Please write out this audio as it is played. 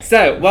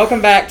so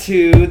welcome back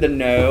to the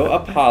No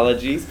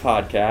Apologies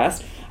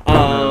podcast.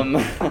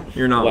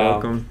 You're not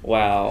welcome.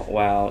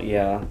 Wow,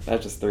 yeah,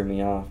 that just threw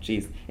me off.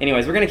 Jeez.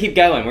 Anyways, we're gonna keep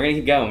going. We're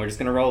just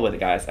gonna roll with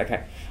it, guys.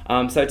 Okay.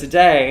 So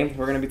today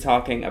we're gonna be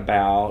talking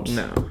about.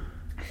 No.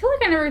 I feel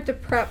like I never have to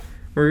prep.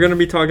 We're gonna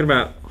be talking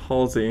about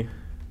Halsey.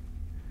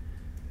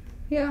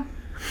 Yeah.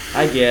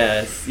 I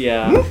guess,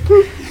 yeah.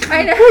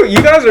 I know.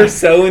 You guys are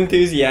so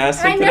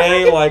enthusiastic I know.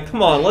 today. Like,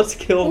 come on, let's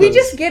kill We this.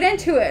 just get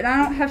into it.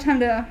 I don't have time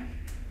to.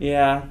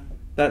 Yeah,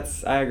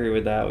 I agree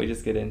with that. We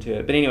just get into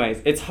it. But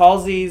anyways, it's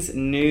Halsey's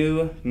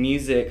new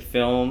music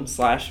film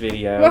 /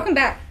 video. Welcome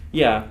back.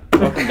 Yeah,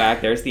 welcome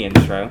back. There's the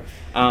intro.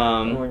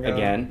 my God.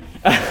 Again.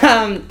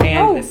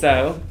 Oh.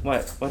 So,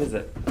 what is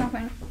it?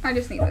 Nothing. I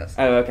just need this.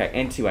 Oh, okay.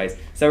 In two ways.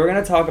 So we're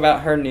going to talk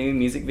about her new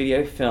music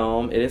video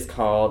film. It is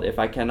called If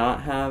I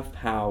Cannot Have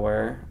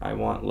Power, I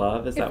Want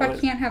Love. Is If that I what?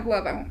 can't have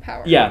love, I want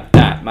power. Yeah,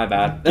 that. My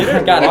bad.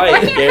 Get it Got right, If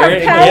I can't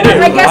Garrett. have Get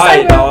power, it I guess I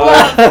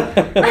right,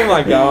 want dog. Oh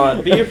my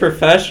God, be a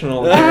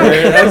professional.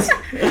 Garrett.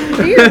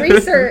 Do your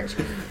research.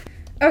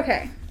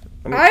 Okay.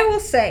 I will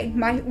say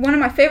one of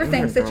my favorite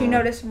things that you God.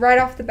 notice right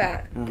off the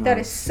bat that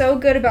is so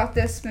good about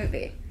this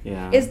movie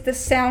Yeah. is the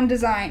sound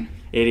design.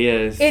 It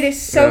is. It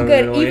is so Oh,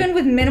 good. really? Even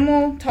with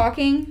minimal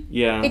talking,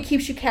 Yeah. it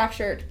keeps you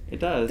captured. It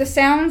does. The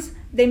sounds,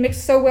 they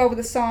mix so well with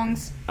the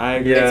songs. I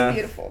agree. Yeah. It's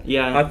beautiful.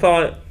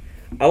 Yeah.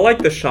 I like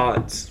the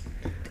shots.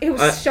 It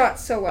was shot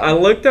so well. I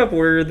looked up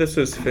where this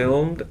was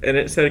filmed, and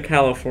it said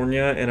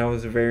California, and I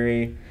was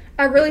very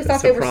I really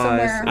thought they were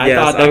surprised. somewhere. I Yes,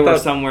 thought they I were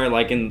thought- somewhere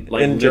like in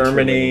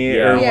Germany literally,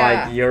 or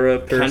Yeah. like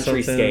Europe or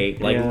countryscape, something.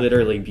 like Yeah.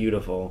 literally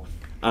beautiful.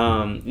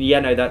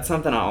 No, that's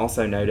something I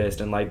also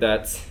noticed, and like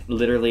that's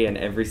literally in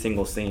every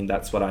single scene.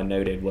 That's what I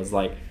noted was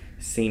like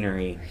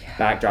scenery,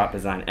 backdrop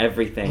design,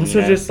 everything. Also,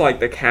 you know? just like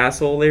the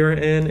castle they were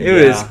in, it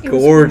Yeah. was It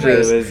was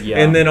gorgeous. great. It was, yeah.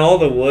 And then all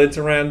the woods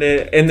around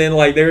it, and then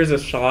like there's a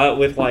shot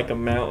with like a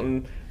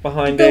mountain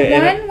behind The it.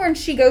 and one when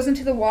she goes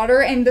into the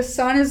water and the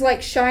sun is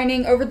like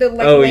shining over the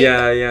lake. oh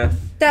yeah.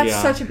 That's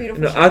Yeah. such a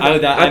beautiful No,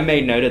 shot. I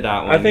made note of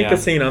that one. I think yeah.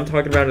 the scene I'm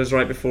talking about is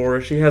right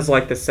before. She has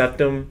like the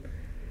septum,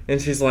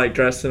 and she's like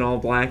dressed in all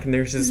black, and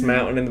there's this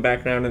mountain in the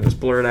background, and it's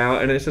blurred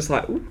out, and it's just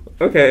like, ooh,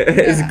 okay,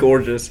 it's Yeah.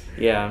 gorgeous.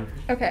 Yeah.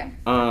 Okay.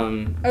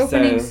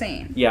 Opening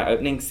scene. Yeah,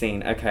 opening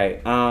scene. Okay.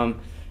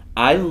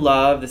 I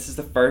love. This is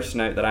the first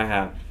note that I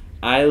have.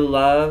 I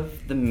love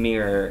the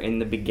mirror in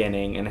the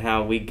beginning and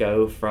how we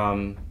go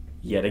from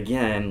yet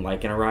again,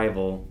 like in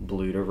Arrival,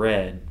 blue to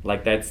red.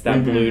 Like that's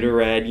that blue to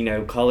red,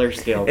 color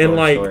scale. And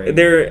like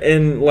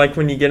story. like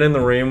when you get in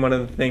the room, one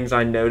of the things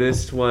I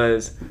noticed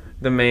was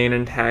the main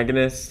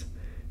antagonist.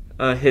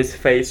 His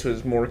face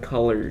was more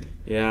colored,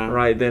 Yeah.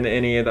 right, than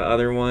any of the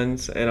other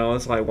ones, and I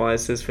was like, why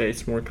is his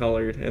face more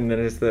colored? And then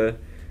as the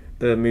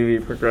movie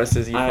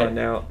progresses, you find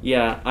out.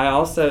 Yeah, I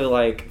also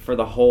like for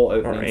the whole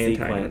opening sequence.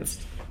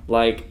 Antagonist.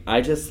 Like,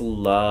 I just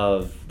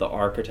love the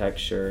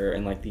architecture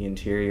and, like, the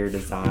interior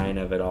design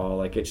of it all.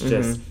 Like, it's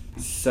just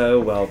so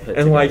well put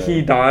together. And like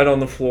he died on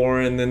the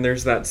floor, and then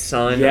there's that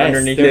sun Yes,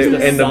 underneath there's it,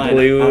 the and sun. the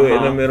blue in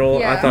Uh-huh. the middle.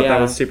 Yeah. I thought Yeah.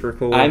 that was super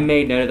cool. I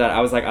made note of that. I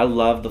was like, I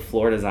love the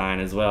floor design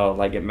as well.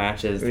 Like, it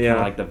matches kind Yeah.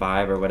 of like the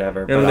vibe or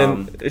whatever.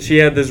 and But, then she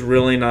had this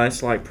really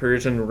nice like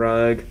Persian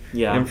rug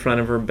yeah. in front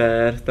of her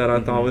bed that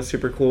I thought was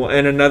super cool.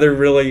 And another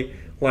really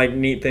like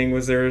neat thing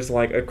was there was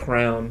like a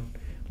crown.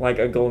 Like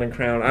a golden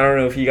crown. I don't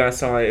know if you guys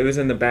saw it. It was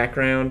in the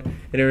background,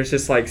 and it was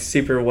just like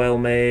super well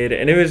made,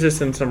 and it was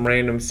just in some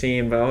random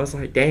scene. But I was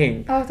like,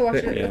 dang. I'll have to watch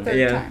it Yeah. the third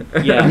Yeah. time.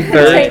 Yeah.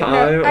 Third Take time.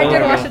 note. I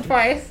did Oh, watch yeah. it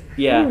twice.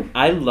 Yeah,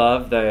 I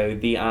love though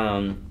the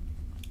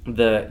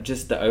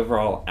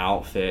overall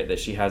outfit that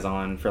she has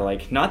on for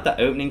like not the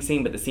opening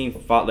scene but the scene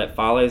that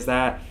follows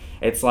that.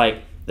 It's like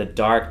the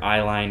dark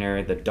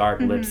eyeliner, the dark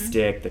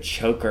lipstick, the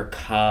choker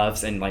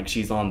cuffs, and like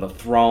she's on the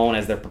throne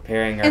as they're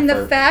preparing her. And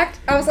for, the fact,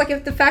 I was like,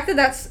 if the fact that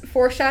that's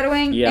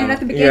foreshadowing, Yeah. and at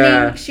the beginning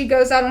Yeah. she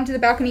goes out onto the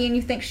balcony and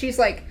you think she's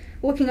like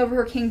looking over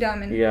her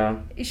kingdom and yeah,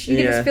 she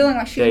gets Yeah. this feeling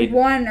like she They-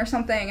 won or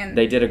something. And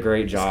they did a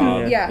great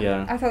job.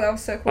 yeah, I thought that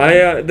was so cool.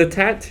 The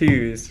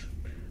tattoos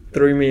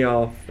threw me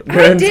off.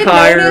 I did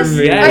notice.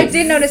 Yes. I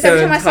did notice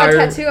every The time I saw a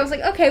entire- tattoo, I was like,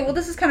 okay, well,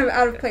 this is kind of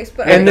out of place.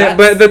 But And that's-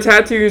 but the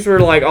tattoos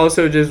were like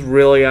also just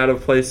really out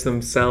of place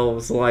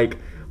themselves. Like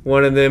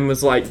one of them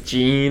was like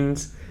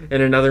jeans,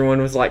 and another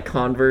one was like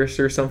Converse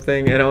or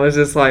something. And I was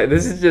just like,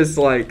 this is just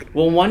like.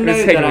 Well, one It's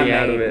note taking that I me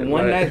out of made, it,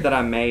 one but- note that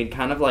I made,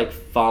 kind of like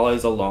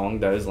follows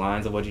along those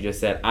lines of what you just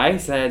said. I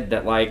said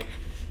that like,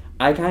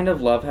 I kind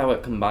of love how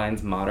it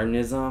combines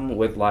modernism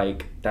with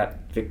like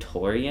that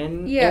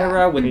Victorian Yeah.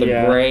 era with the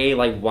Yeah. gray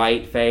like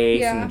white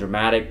face Yeah. and the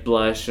dramatic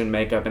blush and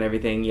makeup and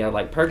everything. Yeah,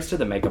 like perks to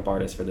the makeup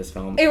artist for this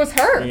film. it was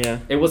her. Yeah.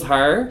 It was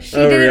her. She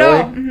Oh, did it really?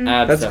 all.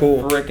 Mhm. That's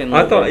cool. Freaking.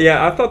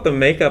 I thought the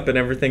makeup and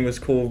everything was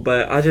cool,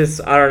 but I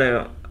don't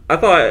know. I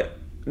thought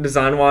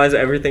design wise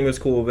everything was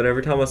cool, but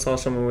every time I saw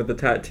someone with a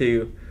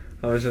tattoo,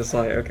 I was just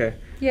like, okay.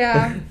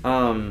 Yeah.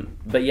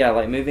 But yeah,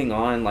 like moving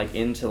on, like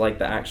into like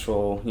the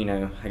actual,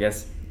 I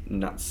guess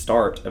not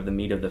start of the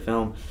meat of the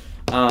film.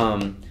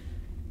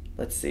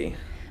 Let's see.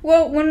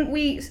 Well, when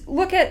we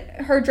look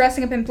at her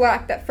dressing up in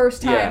black that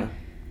first time,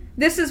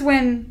 this is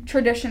when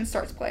tradition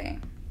starts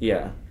playing.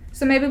 Yeah.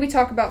 So maybe we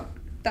talk about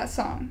that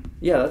song.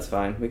 Yeah, that's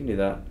fine. We can do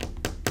that.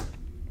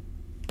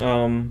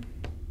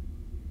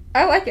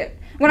 I like it.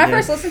 When I Yeah.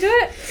 first listened to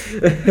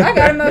it, I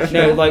got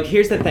emotional. No, like,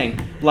 here's the thing.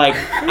 Like,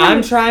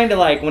 I'm trying to,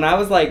 like, when I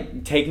was,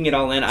 like, taking it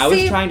all in, I was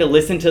See, trying to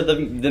listen to the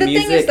the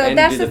music thing is, though, and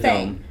that's do the the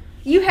thing. film.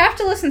 You have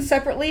to listen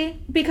separately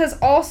because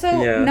also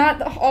Yeah.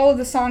 not all of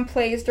the song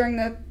plays during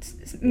the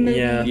movie,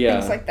 Yeah. Yeah.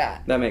 things like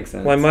that. That makes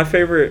sense. Like my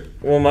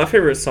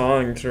favorite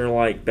songs are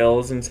like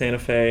Bells in Santa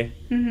Fe,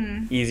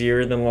 Hmm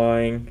Easier Than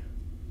Lying.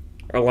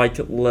 I liked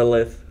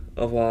Lilith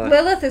a lot.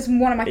 Lilith is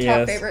one of my top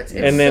Yes. favorites.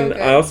 It's And then so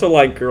good. I also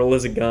like Girl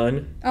is a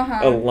Gun Uh-huh.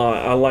 a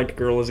lot. I liked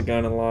Girl is a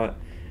Gun a lot.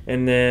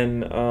 And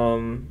then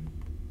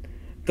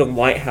The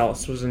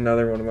Lighthouse was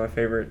another one of my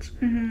favorites.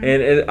 Mhm.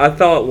 And I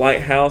thought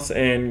Lighthouse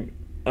and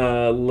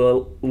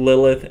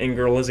Lilith and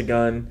Girl is a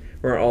Gun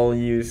were all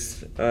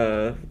used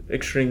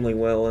extremely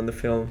well in the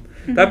film.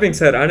 Mm-hmm. That being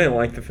said, I didn't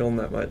like the film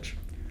that much.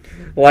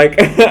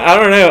 Like, I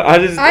don't know.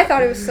 I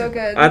thought it was so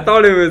good. I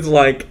thought it was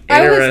like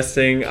I was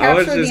interesting. I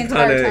was captured the just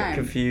entire kind of time.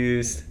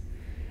 confused.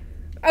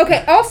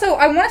 Okay, also,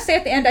 I want to say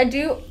at the end,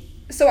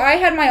 so I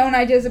had my own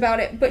ideas about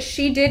it, but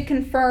she did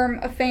confirm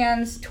a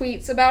fan's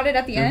tweets about it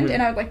at the end, Mhm.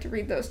 and I would like to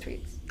read those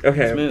tweets.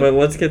 Okay, Smooth. but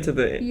let's get to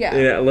the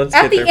Yeah. let's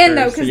At get the there end,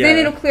 though, first. because then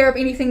it'll clear up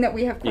anything that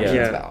we have questions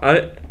Yeah, about.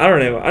 I don't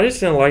know. I just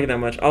didn't like it that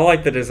much. I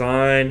like the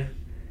design.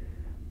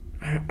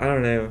 I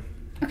don't know.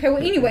 Okay,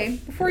 well, anyway,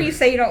 before you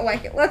say you don't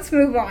like it, let's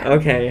move on.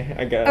 Okay,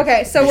 I guess.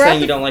 Okay, so You're we're saying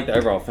at you don't like the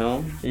overall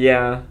film?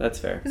 Yeah. That's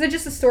fair. Is it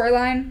just a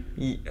storyline?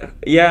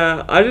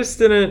 Yeah. I just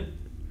didn't.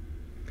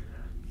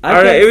 I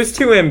don't know. It was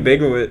too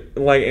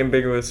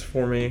ambiguous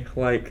for me.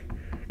 Like,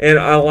 and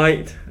I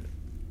liked,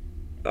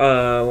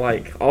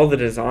 like all the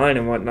design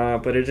and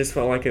whatnot, but it just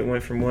felt like it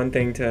went from one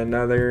thing to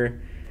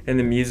another, and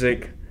the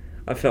music,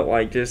 I felt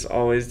like just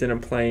always didn't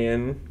play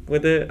in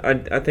with it.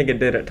 I think it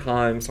did at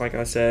times, like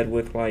I said,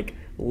 with like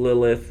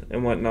Lilith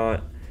and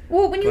whatnot.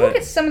 Well, when you But- look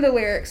at some of the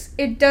lyrics,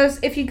 it does,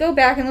 if you go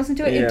back and listen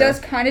to it, Yeah. it does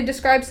kind of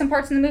describe some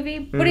parts in the movie,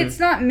 but Mhm. it's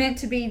not meant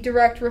to be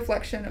direct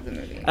reflection of the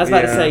movie. I was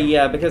about to Yeah. say,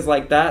 yeah, because,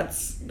 like,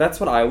 that's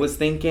what I was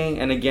thinking.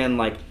 And again,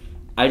 like,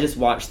 I just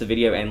watched the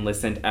video and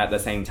listened at the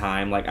same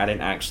time. Like, I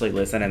didn't actually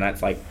listen, and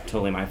that's, like,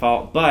 totally my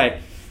fault. But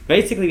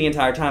basically the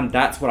entire time,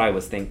 that's what I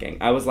was thinking.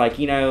 I was like,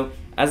 you know,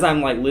 as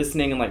I'm, like,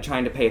 listening and, like,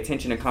 trying to pay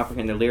attention and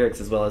comprehend the lyrics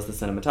as well as the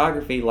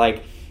cinematography,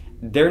 like,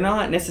 they're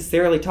not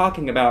necessarily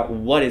talking about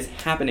what is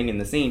happening in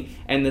the scene.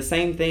 And the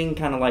same thing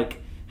kind of, like,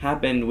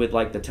 happened with,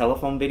 like, the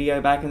telephone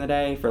video back in the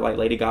day for, like,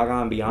 Lady Gaga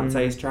and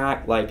Beyonce's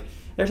track. Like,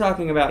 they're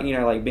talking about, you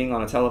know, like, being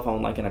on a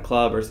telephone, like, in a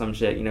club or some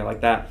shit, you know,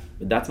 like that.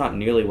 But that's not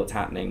nearly what's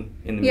happening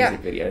in the music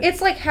video.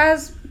 It's like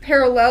has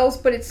parallels,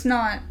 but it's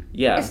not.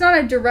 Yeah. It's not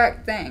a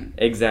direct thing.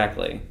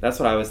 Exactly. That's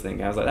what I was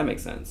thinking. I was like, that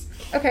makes sense.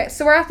 Okay,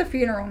 so we're at the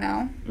funeral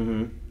now.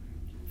 Mm-hmm.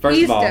 First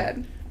He's of all,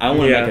 dead. I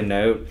want to Yeah. make a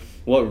note.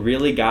 What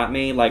really got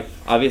me, like,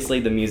 obviously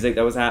the music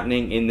that was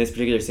happening in this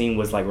particular scene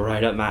was, like,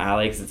 right up my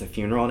alley because it's a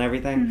funeral and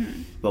everything. Mhm.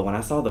 But when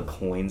I saw the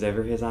coins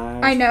over his eyes,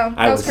 I know,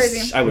 that was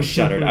crazy. I was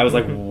shuddered. I was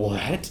like,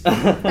 what?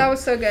 That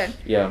was so good.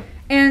 Yeah.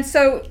 And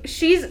so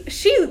she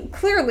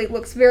clearly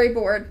looks very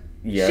bored.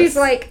 Yes. She's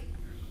like,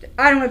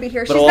 I don't want to be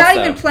here. But She's not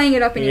also- even playing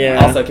it up anymore.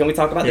 Yeah. Also, can we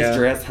talk about Yeah. this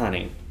dress,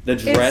 honey? The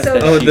dress so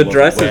that good. she the was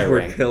dresses were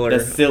wearing. killer. The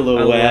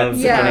silhouette, I love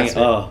the honey. dresses.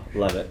 Oh,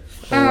 love it.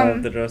 I Um,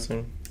 love the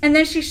dressing. And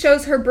then she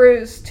shows her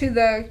bruise to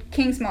the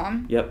king's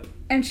mom. Yep.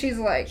 And she's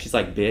like, She's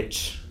like,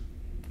 bitch.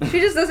 she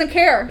just doesn't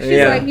care. She's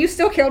Yeah. like, you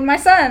still killed my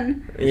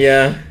son.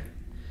 Yeah.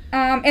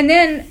 And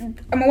then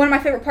one of my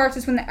favorite parts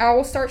is when the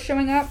owl starts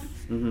showing up.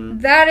 Mm-hmm.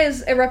 That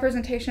is a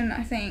representation,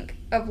 I think,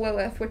 of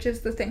Lilith, which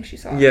is the thing she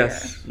saw.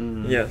 Yes.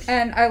 Mhm. Yes.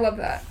 And I love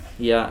that.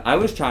 Yeah, I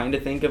was trying to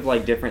think of,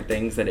 like, different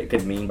things that it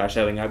could mean by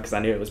showing up because I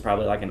knew it was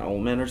probably, like, an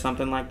omen or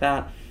something like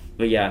that.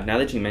 But yeah, now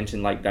that you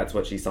mentioned, like, that's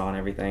what she saw and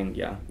everything,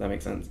 yeah, that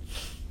makes sense.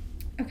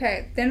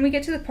 Okay, then we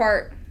get to the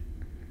part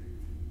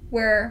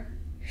where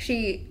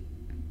she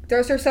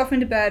throws herself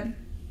into bed,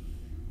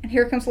 and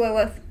here comes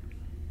Lilith,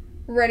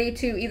 ready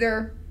to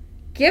either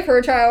give her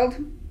a child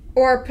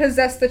or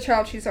possess the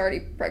child she's already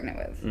pregnant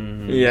with,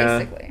 Mm-hmm. Yeah.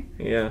 basically.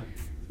 Yeah.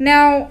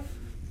 Now,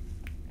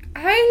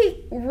 I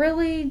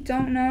really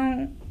don't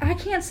know. I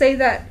can't say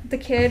that the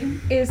kid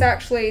is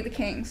actually the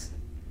king's.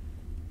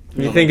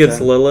 You think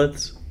it's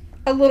Lilith's?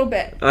 A little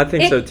bit. I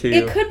think so too.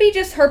 It could be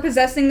just her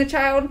possessing the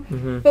child,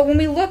 Mm-hmm. but when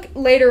we look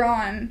later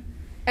on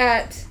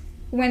at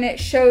when it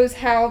shows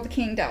how the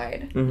king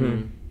died,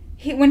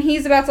 Mm-hmm. when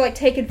he's about to, like,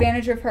 take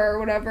advantage of her or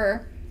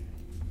whatever,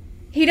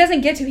 he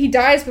doesn't get to. He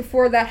dies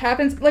before that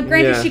happens. Like,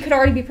 granted, Yeah. she could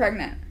already be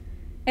pregnant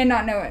and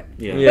not know it.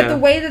 Yeah. Yeah. But the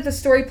way that the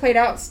story played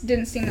out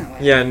didn't seem that way.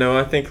 Yeah, no,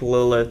 I think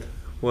Lilith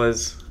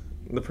was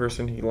the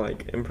person who,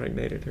 like,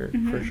 impregnated her,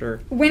 Mm-hmm. for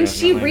sure. When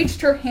she Definitely.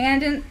 reached her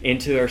hand in,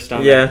 Into her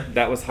stomach. Yeah.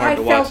 That was hard I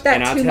to felt watch.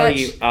 that And too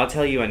much. I'll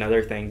tell you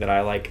another thing that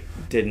I, like,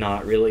 did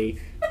not really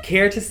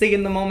care to see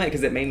in the moment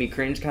because it made me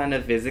cringe kind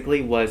of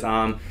physically was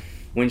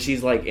when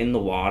she's, like, in the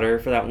water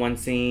for that one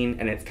scene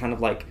and it's kind of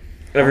like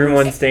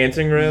Everyone's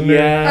dancing around there.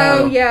 Yeah.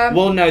 Oh, yeah.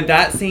 Well, no,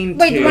 that scene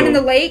Wait, too. the one in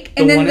the lake,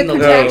 The and then one the in the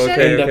lake, contraction. Oh,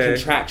 okay. and the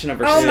contraction of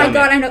her Oh stomach. my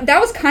god, I know that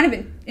was kind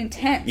of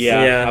intense.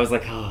 Yeah, Yeah. I was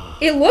like, oh.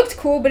 It looked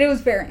cool, but it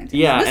was very intense.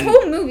 Yeah, This and-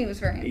 whole movie was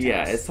very intense.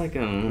 Yeah, it's like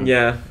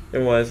Yeah, it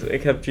was.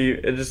 It kept you.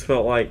 It just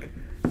felt like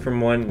from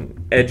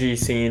one edgy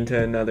scene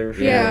to another.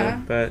 For Yeah.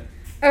 me, but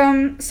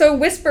So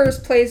Whispers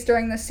plays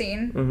during the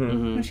scene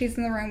mhm. when she's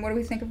in the room. What do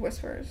we think of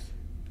Whispers?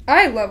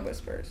 I love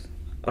Whispers.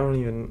 I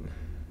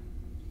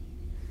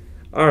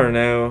don't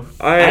know.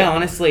 I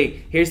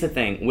honestly, here's the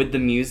thing with the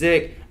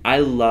music. I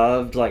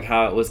loved like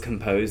how it was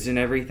composed and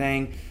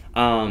everything.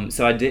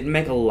 So I didn't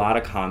make a lot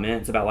of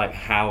comments about like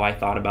how I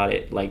thought about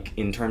it, like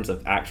in terms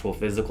of actual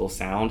physical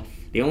sound.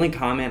 The only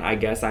comment I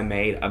guess I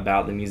made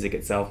about the music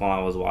itself while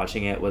I was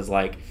watching it was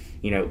like,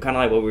 you know, kind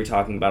of like what we were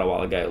talking about a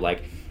while ago,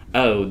 like,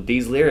 oh,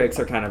 these lyrics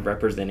are kind of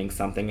representing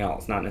something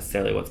else, not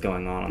necessarily what's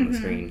going on the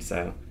screen.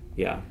 So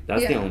yeah,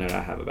 that's the Yeah. only note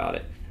I have about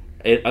it.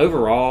 It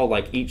overall,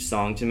 like each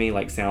song to me,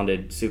 like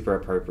sounded super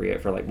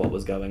appropriate for like what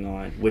was going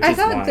on, which I is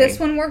thought why this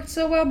one worked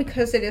so well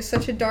because it is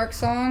such a dark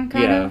song,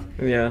 kind of,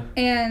 Yeah.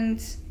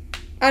 and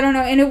I don't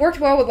know, and it worked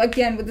well with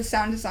again with the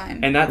sound design.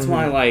 and that's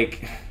why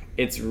like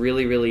it's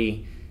really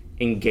really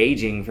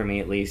engaging for me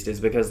at least, is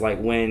because like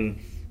when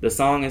the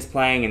song is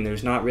playing and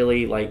there's not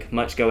really like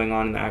much going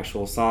on in the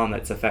actual song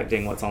that's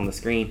affecting what's on the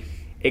screen,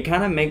 it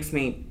kind of makes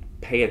me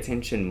pay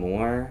attention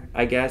more,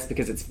 I guess,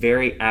 because it's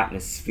very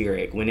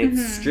atmospheric when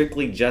it's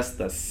strictly just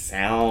the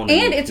sound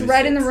And it's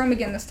red in the acoustics. room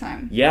again this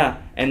time. Yeah,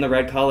 and the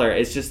red color,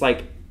 it's just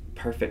like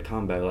perfect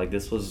combo. Like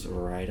this was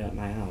right up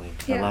my alley.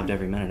 I Yeah. loved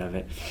every minute of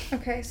it.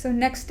 Okay, so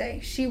next day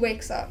she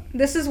wakes up.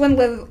 This is when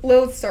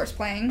Lilith starts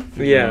playing.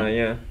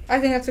 Yeah. I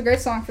think that's a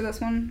great song for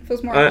this one.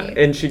 Feels more upbeat.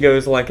 And she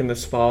goes like in the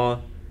spa.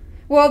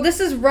 Well,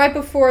 this is right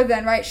before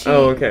then, right?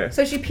 Oh, okay.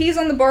 So she pees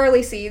on the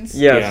barley seeds,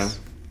 Yes.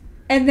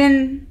 and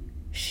then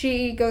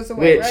she goes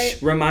away, Which right?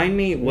 remind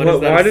me, what is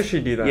that? Why does she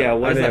do that? Yeah,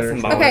 what I is that didn't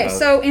symbolic Okay, of?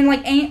 so in like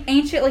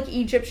ancient like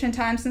Egyptian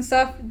times and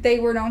stuff, they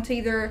were known to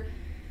either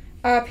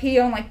pee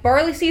on like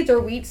barley seeds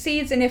or wheat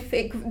seeds, and if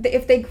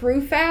they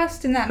grew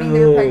fast, then that means they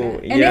were Oh,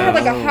 pregnant, and they yeah. had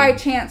like a Oh. high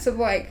chance of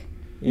like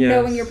Yes.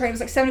 knowing you're pregnant.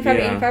 It was like 75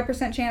 Yeah. to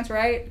 85% chance,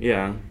 right?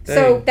 Yeah.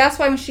 So Dang. that's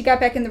why when she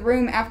got back in the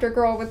room after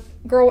girl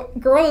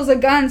is a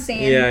gun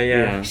scene,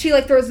 Yeah. she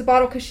like throws the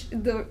bottle because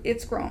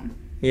it's grown.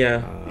 Yeah.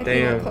 If you look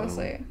Damn.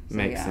 closely, so,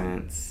 Makes yeah.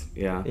 sense.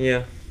 Yeah.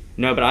 Yeah.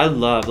 No, but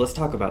let's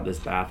talk about this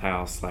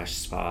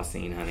bathhouse/spa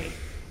scene, honey.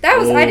 That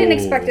was I didn't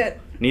Ooh. expect it.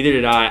 Neither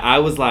did I. I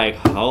was like,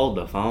 hold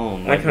the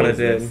phone. I Like, kind what of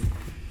is did. this?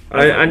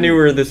 I knew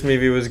where this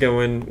movie was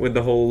going with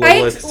the whole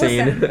Lilith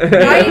scene. Listen,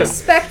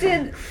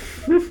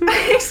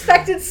 I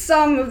expected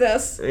some of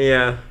this.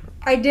 Yeah.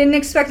 I didn't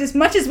expect as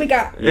much as we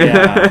got.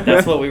 Yeah,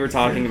 that's what we were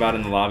talking about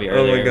in the lobby Oh my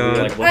earlier. We God.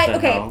 were like, what the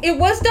Okay, hell? it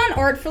was done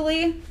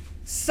artfully,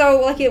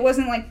 so like it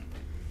wasn't like,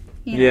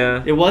 you know.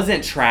 Yeah. It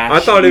wasn't trash. I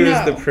thought it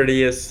was No. the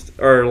prettiest,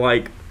 or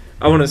like,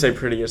 I want to say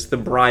prettiest, the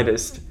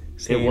brightest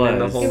scene in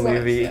the was. whole It was,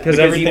 movie. yeah. Because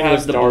you everything have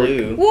was the dark.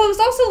 blue. Well, it was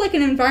also like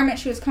an environment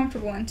she was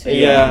comfortable in too.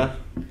 Yeah.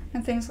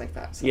 And things like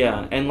that. So.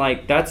 Yeah, and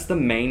like that's the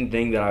main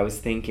thing that I was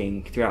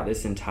thinking throughout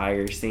this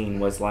entire scene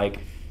was like,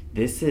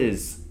 this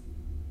is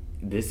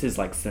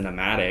like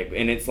cinematic,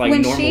 and it's like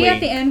when normally. she at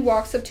the end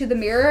walks up to the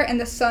mirror and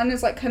the sun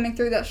is like coming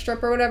through that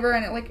strip or whatever,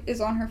 and it like is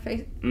on her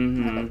face. I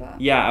love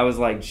that. Yeah, I was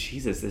like,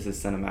 Jesus, this is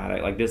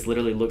cinematic. Like this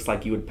literally looks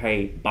like you would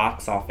pay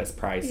box office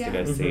price to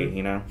go see.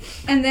 You know?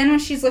 And then when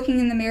she's looking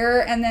in the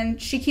mirror, and then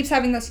she keeps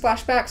having those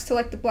flashbacks to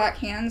like the black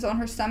hands on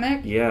her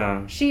stomach.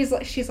 Yeah. She's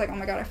like, oh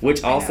my god,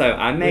 Which also, know.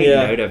 I made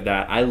Yeah. note of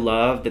that. I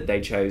love that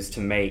they chose to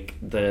make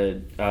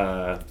the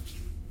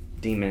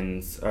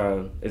demons.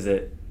 Is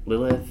it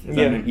Lilith? Is that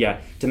Yeah. her name? Yeah.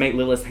 To make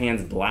Lilith's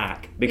hands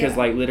black, because Yeah.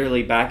 like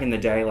literally back in the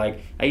day, like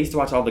I used to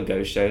watch all the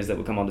ghost shows that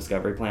would come on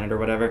Discovery Planet or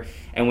whatever,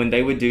 and when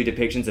they would do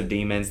depictions of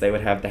demons, they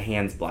would have the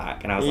hands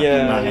black, and I was like,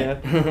 Yeah, love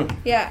it.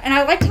 Yeah, and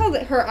I liked how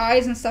her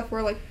eyes and stuff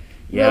were like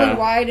Yeah. really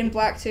wide and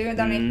black too.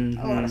 That made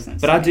a lot of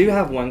sense. But to I me. do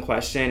have one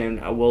question,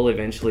 and we'll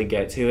eventually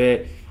get to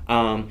it.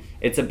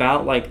 It's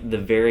about like the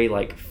very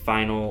like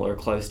final or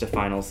close to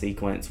final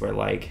sequence where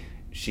like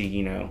she,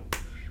 you know,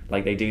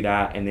 like they do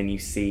that, and then you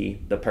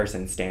see the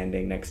person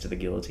standing next to the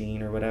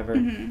guillotine or whatever.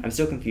 Mhm. I'm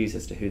still confused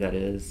as to who that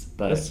is,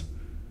 but That's-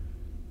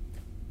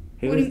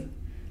 who What do is? you-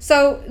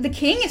 So the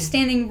king is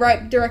standing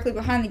right directly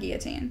behind the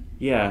guillotine,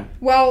 Yeah.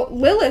 while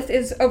Lilith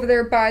is over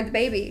there by the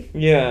baby.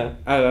 Yeah.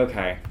 Oh,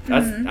 okay.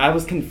 That's. I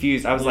was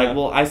confused. I was Yeah. like,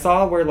 well, I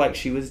saw where like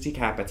she was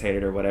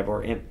decapitated or whatever,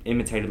 or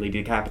imitatedly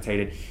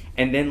decapitated,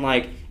 and then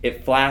like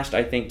it flashed,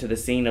 I think, to the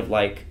scene of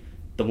like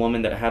the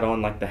woman that had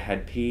on like the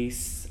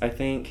headpiece. I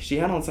think she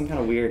had on some kind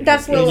of weird.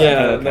 That's headpiece. Lilith.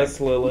 Yeah, Oh, okay. that's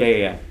Lilith.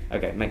 Yeah.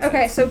 Okay, makes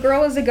Okay, sense. so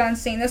girl is a gun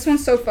scene. This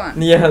one's so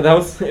fun. Yeah,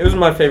 it was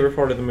my favorite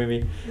part of the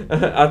movie.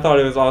 I thought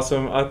it was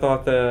awesome. I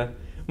thought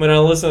when I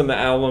listened to the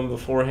album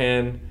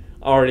beforehand,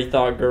 I already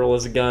thought "Girl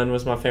Is a Gun"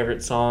 was my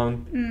favorite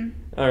song,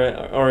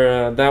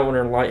 or that one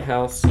or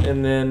 "Lighthouse,"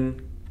 and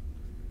then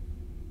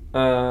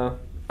I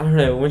I don't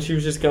know, when she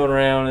was just going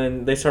around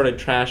and they started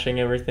trashing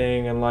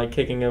everything and like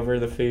kicking over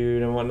the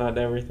food and whatnot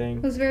to everything.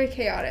 It was very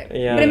chaotic.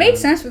 Yeah. But it made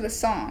sense with the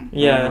song.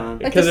 Yeah. Uh-huh. Like,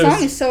 the because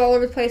song is so all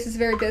over the place. It's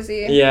very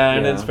busy. Yeah,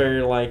 and Yeah. it's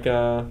very like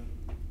I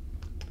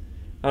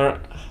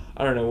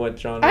don't know what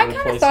genre. I to kind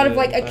of place thought it of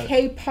like in, a but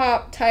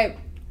K-pop type.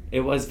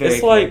 It was very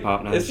It's like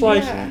K-pop. Now. it's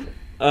like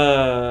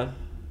Yeah.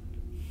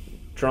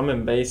 drum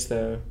and bass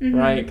though, Mhm.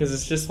 right? Because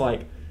it's just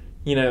like,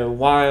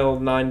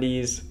 wild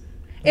 '90s.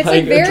 It's like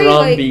like very a drum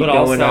like. beat But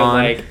going also, on.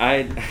 like,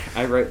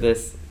 I wrote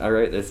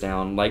this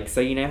down. Like,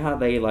 so you know how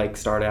they like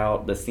start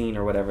out the scene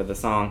or whatever, the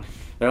song,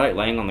 they're like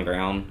laying on the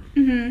ground.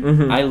 Mhm.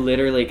 Mhm. I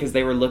literally, because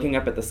they were looking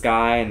up at the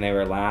sky and they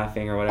were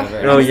laughing or whatever.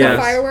 and Oh, I was the yes.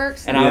 like-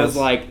 fireworks. And I was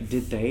Yes. like,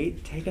 did they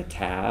take a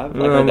tab?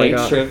 Like, Oh are my they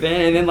God. tripping?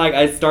 And then like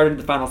I started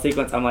the final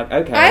sequence. I'm like,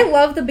 okay. I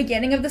love the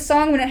beginning of the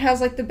song when it has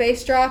like the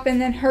bass drop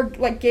and then her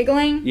like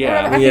giggling. or Yeah.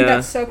 whatever. I Yeah. think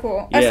that's so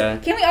cool. Yeah.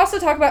 Can we also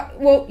talk about?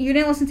 Well, you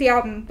didn't listen to the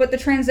album, but the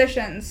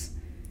transitions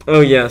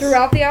Oh yes.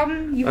 throughout the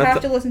album, you I have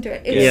th- to listen to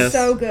it. It's Yes.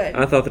 so good.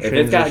 I thought the if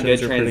it's transitions got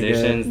good were pretty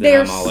transitions, good. then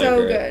They're I'm all so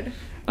over it. good.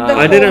 Um, The I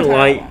whole didn't entire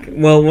like.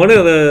 album. Well,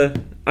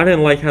 I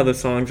didn't like how the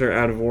songs are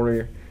out of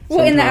order. Well,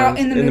 in the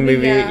sometimes.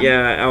 movie,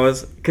 yeah. I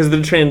was because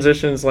the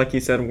transitions, like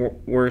you said,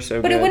 were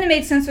so But good. it wouldn't have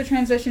made sense with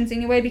transitions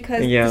anyway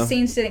because Yeah. the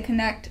scenes didn't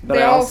connect. But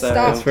They I all also-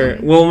 stopped. That's fair.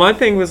 and- Well, my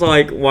thing was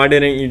like, why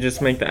didn't you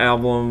just make the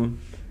album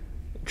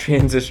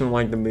transition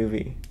like the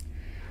movie?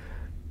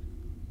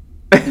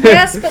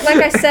 Yes, but like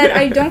I said,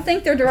 I don't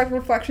think they're direct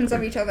reflections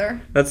of each other.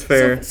 That's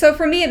fair. So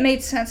for me, it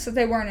made sense that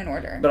they weren't in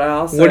order. But I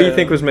also. What do you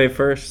think was made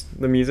first?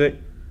 The music?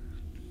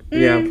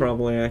 Yeah, Mm.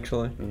 probably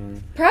actually. Yeah.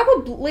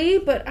 Probably,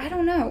 but I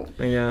don't know.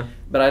 Yeah,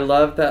 But I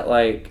love that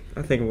like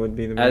I think it would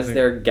be the as music.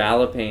 they're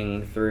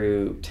galloping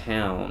through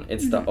town,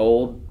 it's the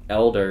old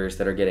elders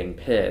that are getting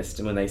pissed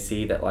when they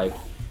see that like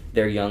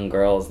they're young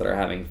girls that are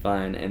having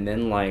fun, and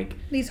then like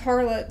These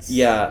harlots.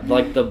 yeah,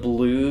 like the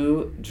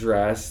blue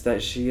dress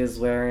that she is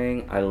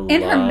wearing, I love.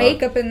 And her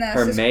makeup in this.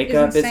 Her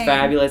makeup is insane.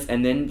 fabulous,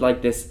 and then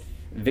like this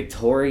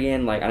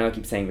Victorian, like I know I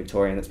keep saying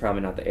Victorian, that's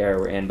probably not the era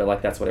we're in, but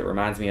like that's what it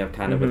reminds me of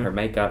kind of with Mhm. her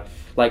makeup.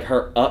 Like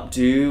her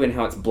updo and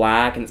how it's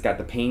black and it's got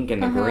the pink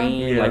and the Uh-huh.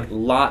 green, Yeah. like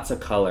lots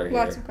of color here.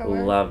 Lots of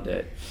color. Loved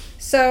it.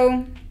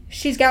 So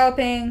she's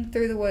galloping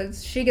through the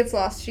woods. She gets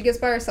lost. She gets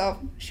by herself.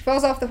 She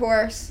falls off the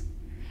horse.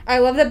 I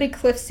love that big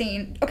cliff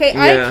scene. Okay,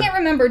 Yeah. I can't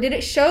remember. Did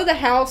it show the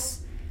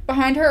house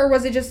behind her, or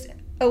was it just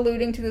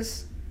alluding to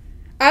this?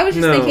 I was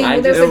just thinking, I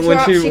well, there's just- a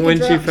drop. when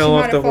could she drop. fell might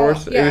off the have fallen.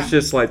 horse, it Yeah. was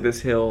just like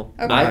this hill.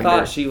 Okay. I behind thought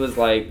her. she was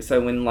like, so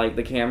when like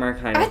the camera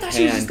kind of I thought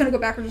she was just gonna go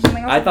backwards or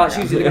something. I thought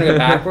she was either gonna. gonna go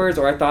backwards,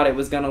 or I thought it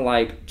was gonna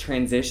like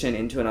transition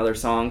into another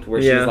song to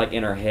where she Yeah. was like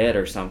in her head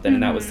or something,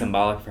 and that was Mhm.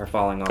 symbolic of her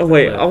falling off. Oh the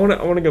wait, cliff. I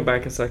want to go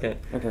back a second.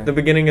 Okay. The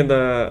beginning of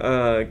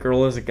the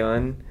Girl is a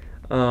Gun,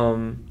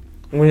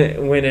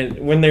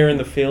 when they're in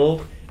the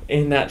field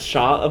and that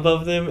shot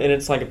above them and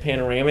it's like a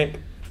panoramic,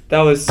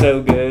 that was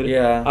so good.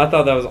 Yeah. I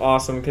thought that was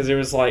awesome because it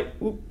was like,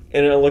 oop,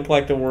 and it looked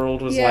like the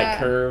world was Yeah. like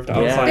curved. I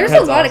was Yeah. like, There's a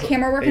that's lot of awesome.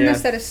 camera work in Yeah.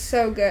 this that is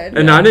so good.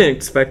 And I didn't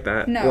expect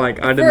that. No, like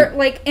I For, didn't.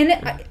 like in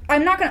it,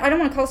 I'm not gonna. I don't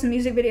want to call this a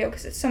music video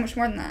because it's so much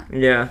more than that.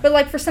 Yeah, But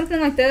like for something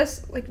like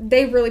this, like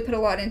they really put a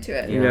lot into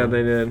it. Yeah. yeah,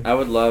 they did. I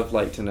would love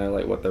like to know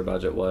like what their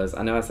budget was.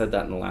 I know I said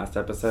that in the last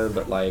episode,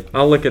 but like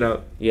I'll look it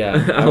up. yeah,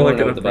 I I'll want look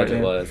to know it what the up right budget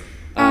now. was.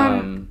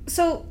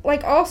 So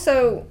like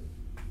also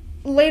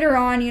later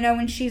on, you know,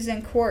 when she's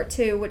in court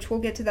too, which we'll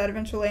get to that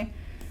eventually.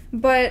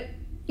 But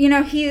you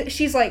know,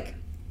 she's like,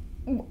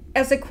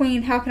 as a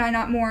queen, how can I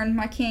not mourn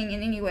my king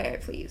in any way I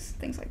please?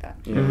 Things like that.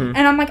 Yeah. Mhm.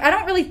 And I'm like, I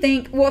don't really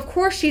think. Well, of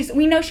course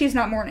we know she's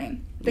not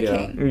mourning the Yeah.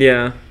 king.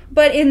 Yeah,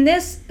 But in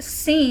this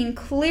scene,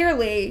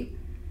 clearly,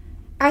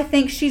 I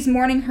think she's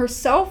mourning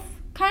herself,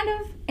 kind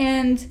of,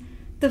 and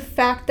the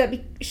fact that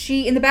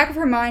she, in the back of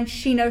her mind,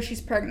 she knows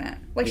she's pregnant.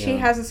 Like, she Yeah.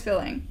 has this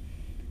feeling.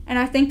 And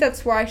I think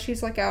that's why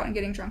she's, like, out and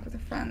getting drunk with her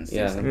friends.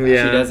 Yeah. things like that.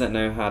 Yeah. She doesn't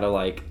know how to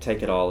like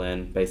take it all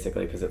in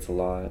basically because it's a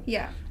lot.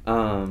 Yeah.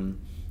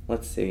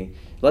 Let's see.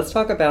 Let's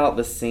talk about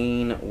the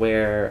scene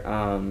where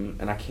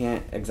and I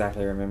can't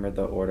exactly remember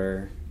the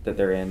order that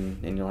they're in,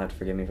 and you'll have to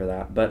forgive me for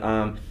that. But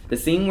the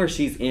scene where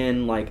she's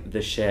in like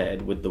the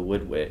shed with the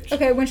wood witch.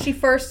 Okay, when she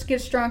first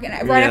gets drunk and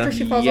right Yeah. after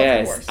she falls off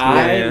the horse.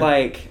 I Yeah.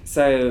 like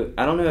so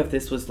I don't know if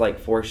this was like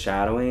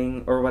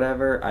foreshadowing or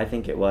whatever. I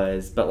think it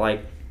was, but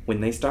like when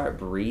they start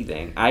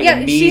breathing, I Yeah,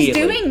 immediately she's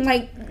doing,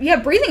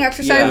 like, breathing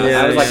exercises.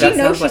 Yeah, I was like, she that knows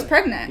sounds she's like-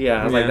 pregnant.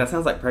 Yeah, I was Yeah. like, that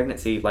sounds like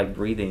pregnancy, like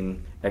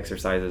breathing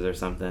exercises or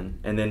something.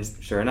 And then,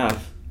 sure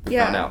enough, we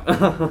Yeah.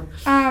 found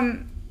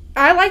out.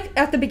 I like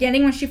at the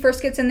beginning when she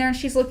first gets in there and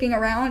she's looking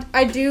around.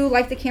 I do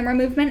like the camera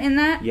movement in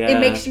that. Yeah. It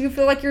makes you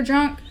feel like you're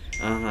drunk,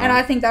 Uh-huh. and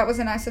I think that was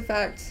a nice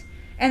effect.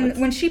 And That's-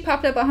 when she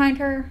popped up behind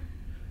her,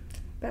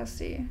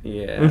 bestie,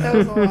 Yeah. that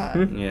was a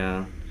lot.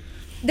 Yeah.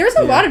 There's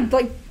a Yeah. lot of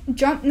like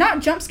not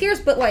jump scares,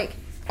 but like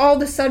all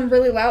of a sudden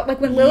really loud. Like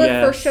when Lilith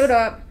Yes. first showed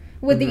up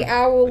with the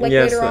owl, like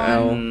yes, later the on.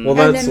 owl. Mm.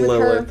 Well, And that's then with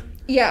her- Lilith.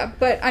 Yeah,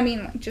 but I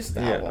mean, like, just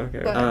the Yeah, owl.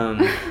 okay. But,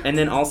 And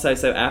then also,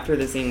 so after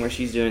the scene where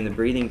she's doing the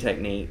breathing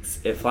techniques,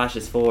 it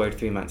flashes forward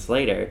 3 months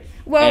later.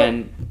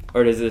 well,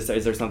 Or is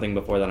there something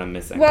before that I'm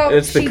missing? well,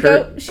 It's the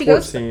she court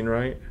goes. scene,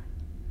 right?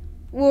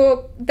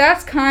 Well,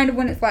 that's kind of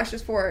when it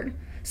flashes forward.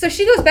 So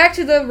she goes back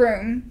to the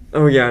room.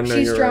 Oh yeah, no,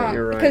 She's you're drunk right.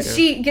 You're right. because yeah.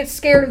 she gets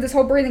scared of this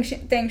whole breathing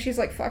thing. She's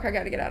like, "Fuck, I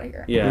gotta get out of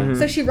here." yeah. Mhm.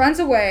 So she runs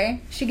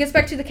away. She gets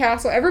back to the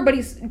castle.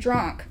 Everybody's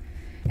drunk,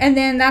 and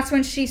then that's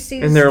when she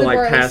sees and they're the like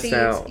barley passed seeds.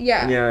 out.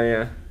 Yeah.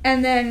 Yeah.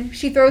 And then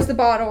she throws the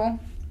bottle,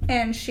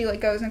 and she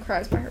like goes and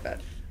cries by her bed.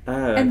 Oh,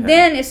 And okay.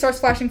 then it starts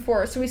flashing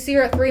forward. So we see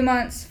her at 3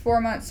 months,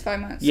 4 months, 5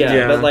 months. Yeah,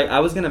 Yeah. but like I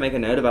was gonna make a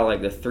note about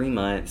like the 3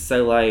 months.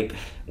 So like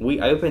we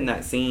open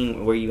that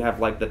scene where you have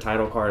like the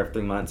title card of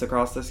 3 months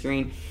across the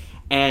screen,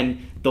 and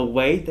the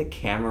way the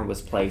camera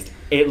was placed,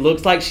 it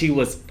looks like she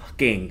was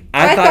fucking.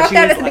 I thought she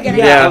that was at the like, beginning.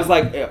 Yeah, Yeah. I was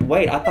like,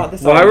 wait, I thought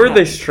this. Why already were they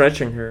happened.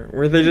 stretching her?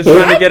 Were they just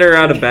trying to get her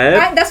out of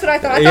bed? That's what I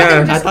thought. I thought Yeah. they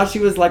were I just. thought she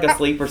was like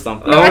asleep or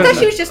something. No, I Oh, thought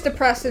she was just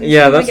depressed. And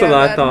Yeah, she that's didn't what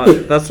get I out of bed.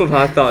 thought. That's what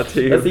I thought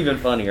too. That's even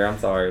funnier. I'm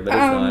sorry, but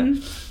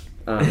it's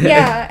not.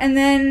 Yeah, and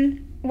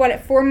then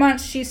at 4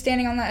 months she's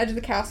standing on the edge of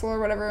the castle or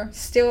whatever.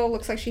 Still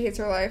looks like she hates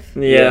her life.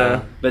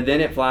 Yeah. But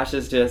then it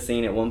flashes to a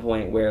scene at one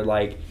point where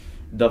like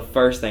the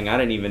first thing, I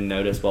didn't even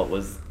notice what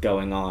was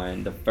going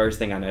on. The first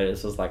thing I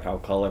noticed was like how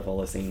colorful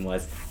the scene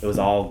was. It was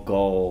all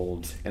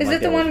gold. And, Is like,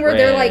 it the was one where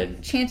they're red.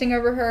 like chanting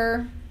over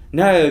her?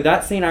 No,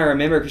 that scene I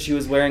remember because she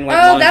was wearing like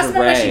Oh, lingerie. that's the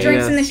one where she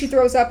drinks and then Yes. she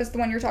throws up. Is the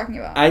one you're talking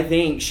about? I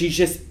think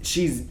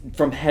she's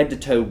from head to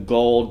toe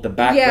gold. The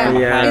background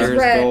Yeah. behind It's her is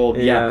red. gold.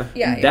 Yeah.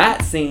 Yeah, yeah.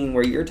 That scene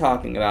where you're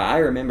talking about, I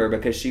remember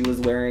because she was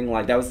wearing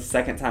like that was the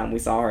second time we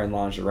saw her in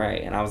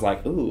lingerie, and I was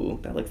like, ooh,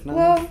 that looks nice.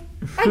 Well,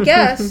 I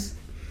guess.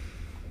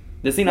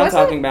 The scene Was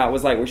I'm talking it? about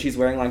was like where she's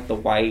wearing like the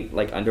white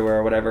like underwear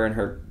or whatever, and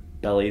her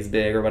belly's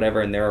big or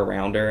whatever, and they're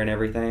around her and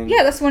everything.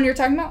 Yeah, that's the one you're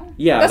talking about.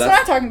 Yeah, that's what that's-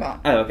 I'm talking about.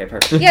 Oh, okay,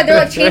 perfect. Yeah, they're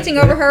like chanting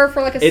over her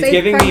for like a It's safe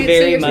giving me pregnancy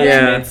very or much something.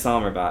 Yeah.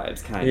 Midsummer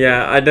vibes, kind of.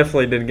 Yeah, I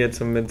definitely did get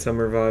some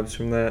Midsummer vibes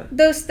from that.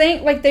 Those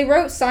things, like they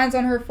wrote signs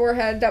on her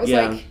forehead that was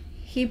Yeah. like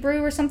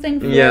Hebrew or something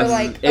for Yes.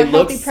 like a It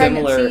healthy looks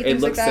pregnancy. similar. It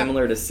things looks like that.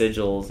 similar to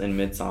sigils in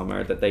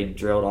Midsummer that they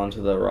drilled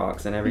onto the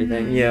rocks and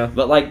everything. Mm-hmm. Yeah.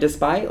 But like,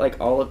 despite like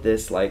all of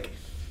this like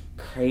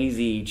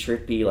crazy,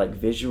 trippy, like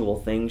visual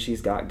thing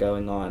she's got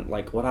going on,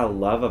 like what I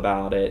love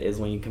about it is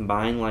when you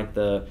combine like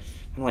the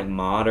kind of like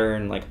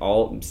modern like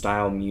alt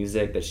style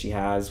music that she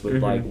has with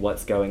Mhm. like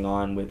what's going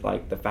on with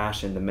like the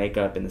fashion, the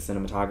makeup, and the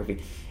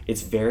cinematography.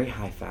 It's very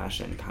high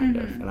fashion kind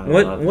of, and I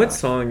love What that.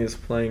 song is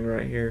playing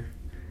right here?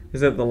 Is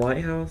that The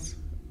Lighthouse?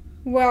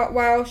 Well,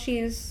 while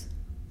she's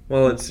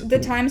Well, it's the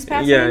time's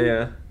passing.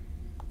 Yeah.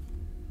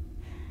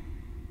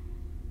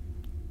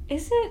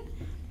 Is it?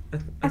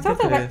 I think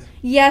thought that. it is.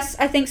 Yes,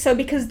 I think so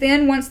because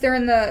then once they're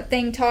in the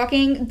thing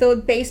talking, the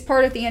bass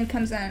part at the end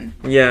comes in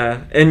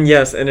Yeah, and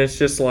yes, and it's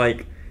just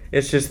like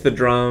it's just the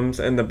drums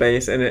and the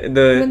bass and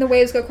when the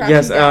waves go crashing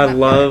yes, down.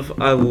 that part.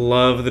 I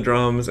love the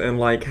drums and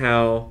like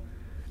how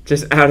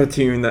just out of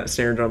tune that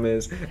snare drum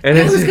is. And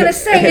I was gonna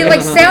say it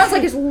like sounds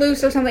like it's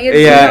loose or something. It's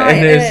yeah, not,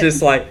 and it's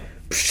just like.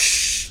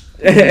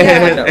 Like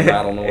that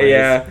rattle noise.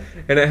 Yeah,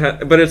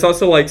 and but it's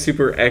also like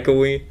super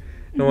echoey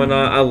Mm-hmm. and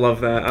whatnot. I love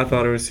that. I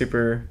thought it was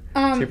super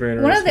super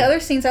interesting. One of the other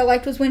scenes I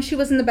liked was when she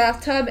was in the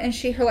bathtub and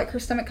her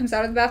stomach comes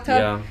out of the bathtub.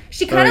 Yeah.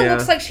 She kind of yeah.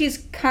 looks like she's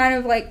kind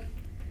of like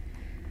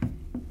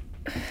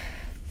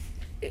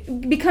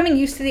becoming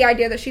used to the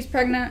idea that she's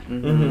pregnant,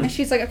 Mhm. and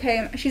she's like,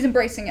 okay, she's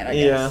embracing it. I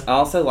guess. Yeah. I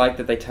also like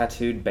that they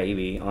tattooed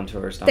baby onto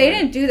her stomach. They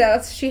didn't do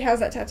that. She has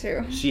that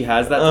tattoo. She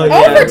has that. Oh, tattoo.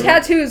 All of her Yeah.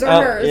 tattoos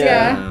are Oh, hers.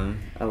 yeah. Yeah.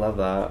 I love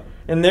that.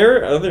 And there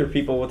are other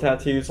people with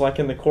tattoos, like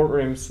in the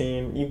courtroom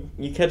scene.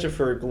 You catch it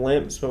for a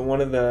glimpse, but one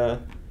of the,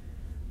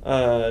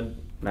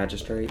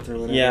 Magistrates or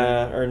whatever.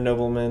 yeah, or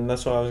noblemen.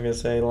 That's what I was gonna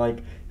say. Like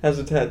has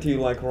a tattoo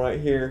like right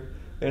here,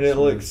 and it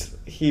looks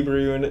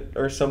Hebrew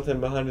or something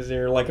behind his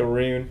ear, like a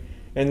rune.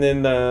 And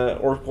then the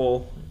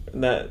oracle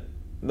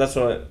that's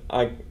what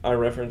I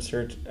referenced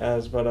her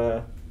as,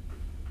 but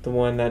the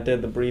one that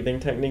did the breathing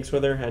techniques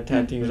with her had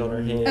tattoos on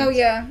her hands. Oh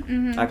yeah.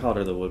 Mm-hmm. I called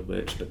her the Wood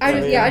Witch, but I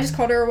just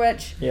called her a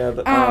witch. Yeah,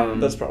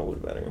 that's probably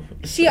better.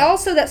 She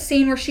also, that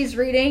scene where she's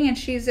reading and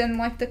she's in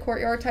like the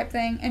courtyard type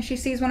thing and she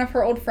sees one of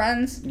her old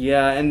friends.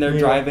 yeah, and they're Yeah.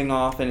 driving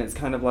off, and it's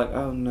kind of like,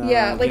 oh no.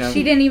 Yeah, like you know?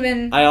 she didn't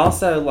even. I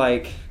also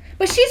like.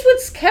 But she's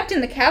what's kept in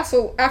the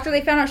castle after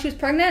they found out she was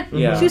pregnant.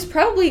 Yeah. She was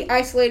probably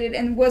isolated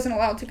and wasn't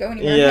allowed to go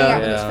anywhere and Yeah. hang out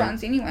with Yeah. his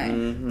friends anyway.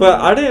 Mhm.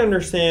 But I didn't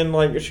understand,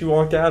 like, she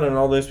walked out and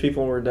all those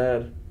people were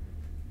dead.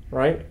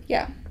 Right?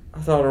 Yeah. I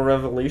thought a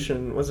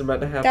revolution was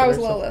about to happen. That was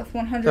or something. Lilith,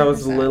 100%. That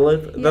was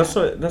Lilith?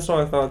 Yeah. That's what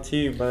I thought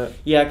too, but...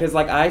 Yeah, because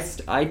like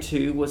I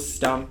too was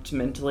stumped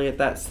mentally at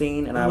that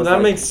scene, and I Well, was that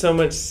like, makes so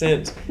much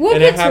sense. We'll and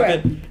get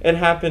to it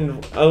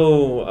happened...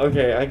 Oh,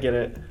 okay, I get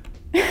it.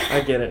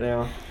 I get it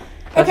now.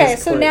 I Okay,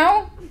 just so clicked.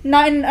 now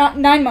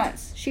 9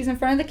 months. She's in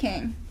front of the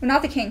king. Well,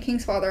 not the king,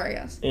 king's father, I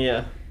guess.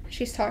 Yeah.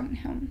 She's talking to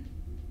him.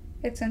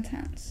 It's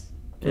intense.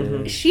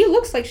 Mhm. She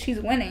looks like she's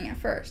winning at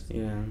first.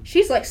 yeah.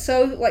 She's like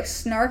so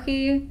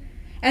snarky,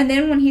 and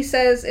then when he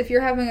says, "If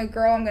you're having a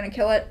girl, I'm gonna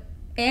kill it,"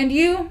 and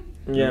you,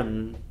 Yeah.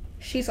 Mhm.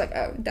 She's like,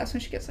 oh, that's when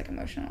she gets like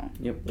emotional.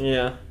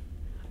 Yeah.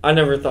 I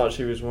never thought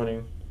she was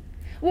winning.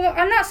 Well,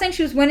 I'm not saying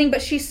she was winning,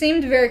 but she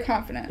seemed very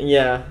confident.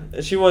 Yeah,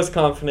 she was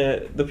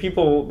confident. The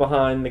people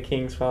behind the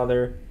king's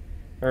father,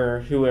 or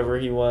whoever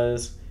he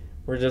was,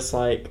 were just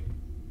like,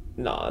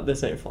 nah,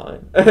 this ain't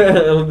flying.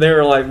 They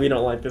were like, we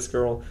don't like this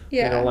girl.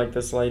 Yeah. We don't like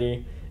this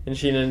lady. And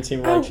she didn't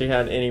seem like she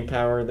had any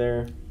power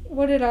there.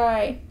 What did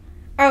I?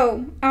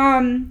 Oh,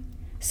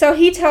 so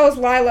he tells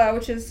Lila,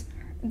 which is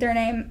their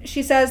name,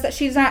 she says that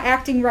she's not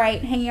acting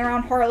right, hanging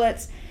around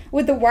harlots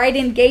with the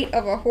widened gait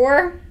of a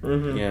whore.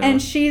 Mm-hmm. Yeah.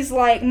 And she's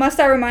like, must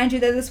I remind you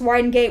that this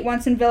widened gate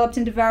once enveloped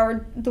and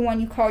devoured the one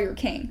you call your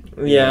king?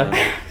 Yeah.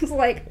 I was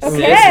like, Sis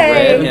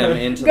okay. read him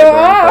into Go the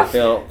ground off. for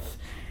filth.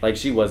 Like,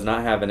 she was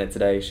not having it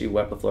today. She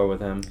wept the floor with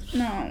him.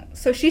 No.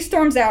 So she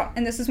storms out,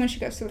 and this is when she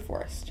goes to the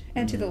forest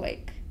and to the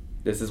lake.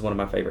 This is one of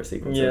my favorite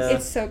sequences. Yeah.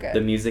 It's so good.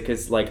 The music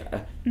is like...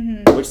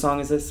 Mhm. Which song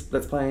is this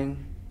that's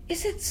playing?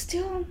 Is it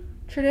still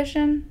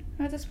tradition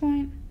at this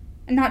point?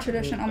 Not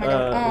tradition. Oh my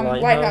god.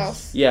 Lighthouse?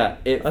 Lighthouse. Yeah,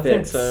 it fits. I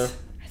think so.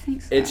 I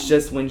think so. It's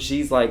just when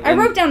she's like... I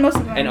wrote down most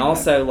of them. And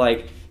also,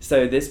 like,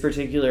 so this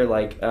particular,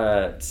 like,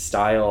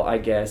 style, I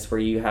guess, where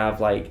you have,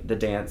 like, the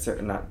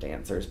dancer, not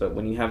dancers, but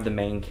when you have the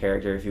main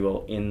character, if you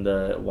will, in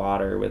the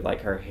water with,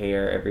 like, her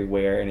hair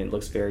everywhere, and it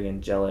looks very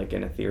angelic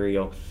and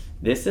ethereal.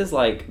 This has,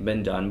 like,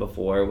 been done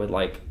before with,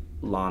 like,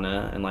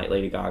 Lana and, like,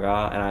 Lady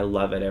Gaga, and I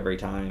love it every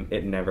time.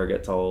 It never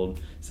gets old.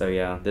 So,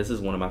 yeah, this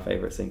is one of my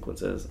favorite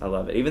sequences. I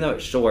love it. Even though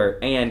it's short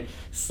and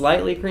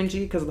slightly cringy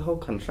because of the whole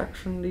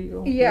contraction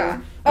deal.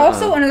 Yeah.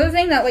 Also, another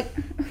thing that, like,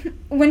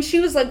 when she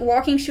was, like,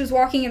 walking, she was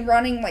walking and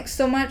running, like,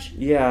 so much.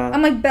 Yeah.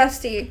 I'm like,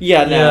 bestie,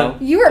 Yeah, no.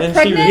 you are And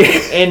she pregnant?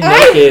 was- and I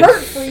naked.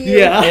 hurt for you.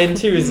 Yeah. And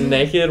she was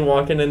naked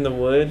walking in the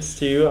woods,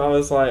 too. I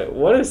was like,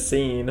 what a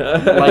scene.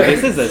 Like,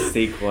 this is a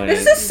sequence.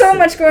 This is so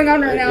much going on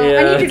right now. I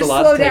Yeah. need you It's to a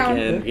lot slow to take down.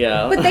 in.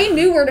 Yeah. But they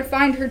knew where to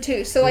find her,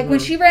 too. So, like, when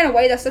Mhm. she ran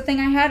away, that's the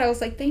thing I had. I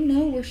was like, they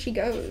know where she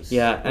goes.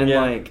 Yeah, and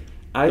Yeah. like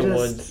I The just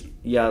woods.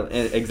 yeah,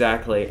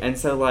 exactly. And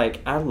so like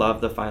I love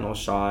the final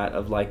shot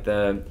of like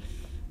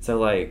so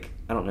like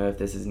I don't know if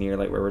this is near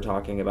like where we're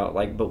talking about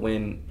like but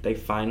when they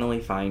finally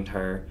find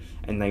her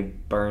and they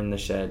burn the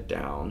shed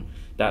down.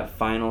 That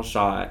final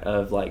shot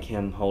of like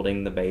him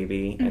holding the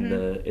baby and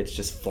it's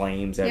just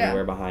flames Yeah.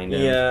 everywhere behind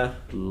him. Yeah.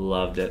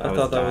 Loved it. I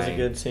thought that was a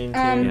good scene, too.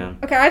 Yeah.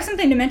 Okay, I have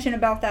something to mention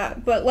about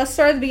that, but let's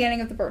start at the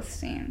beginning of the birth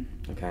scene.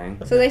 Okay.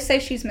 So they say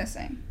she's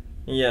missing.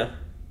 Yeah.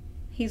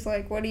 He's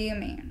like, what do you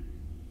mean?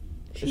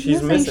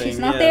 She's missing. She's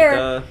not yeah, there.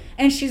 duh.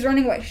 And she's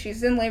running away.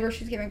 She's in labor.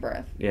 She's giving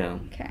birth. Yeah.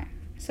 Okay.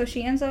 So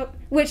she ends up,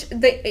 which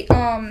the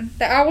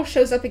owl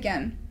shows up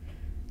again,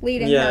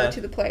 leading Yeah. her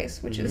to the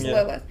place, which is Yeah.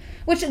 Lilith.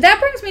 Which that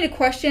brings me to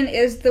question: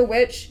 is the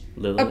witch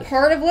Lilith. a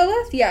part of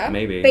Lilith? Yeah,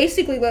 Maybe.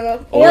 basically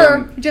Lilith, Or-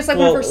 or just like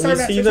one of her we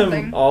servants see or them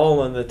something.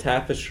 all in the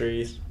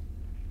tapestries,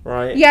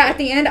 right? Yeah, at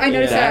the end I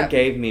noticed That that.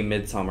 gave me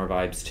Midsummer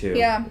vibes too.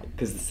 Yeah.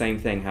 Because the same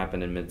thing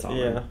happened in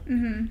Midsummer. Yeah.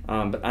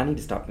 Mm-hmm. But I need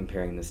to stop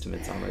comparing this to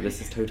Midsummer.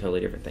 This is two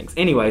totally different things.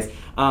 Anyways,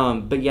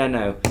 but yeah,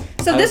 no.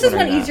 So I this was is when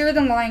wondering that. Easier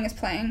Than Lying is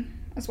playing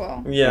as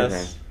well.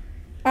 Yes.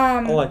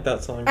 I like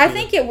that song. I too.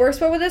 think it works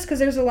well with this because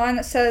there's a line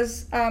that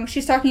says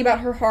she's talking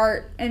about her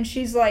heart and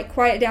she's like,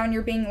 quiet down,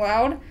 you're being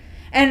loud.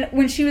 And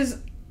when she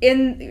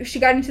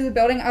got into the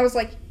building, I was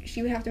like,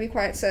 you have to be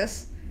quiet,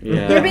 sis.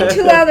 Yeah. You're being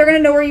too loud, they're going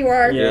to know where you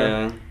are.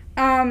 Yeah.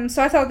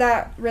 So I thought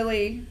that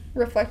really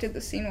reflected the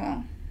scene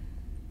well.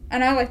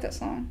 And I like that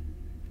song.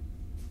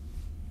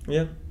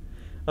 Yeah.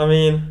 I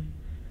mean,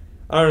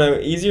 I don't know.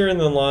 Easier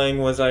Than Lying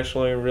was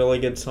actually a really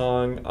good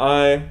song.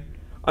 I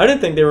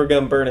didn't think they were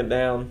going to burn it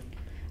down.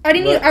 I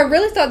didn't. But- I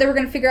really thought they were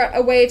going to figure out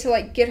a way to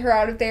like get her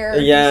out of there. Or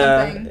do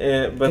something.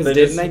 But Because they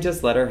didn't they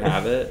just let her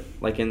have it,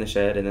 like in the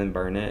shed, and then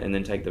burn it, and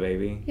then take the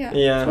baby? Yeah.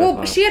 Yeah.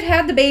 Well, she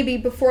had the baby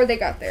before they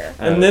got there.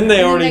 And then they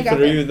And then already they got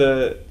threw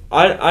the...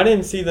 I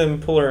didn't see them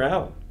pull her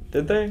out,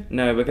 did they?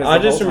 No, because I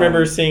the just whole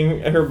remember time- seeing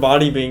her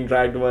body being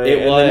dragged away. It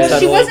and then was. Well,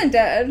 she suddenly- wasn't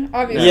dead,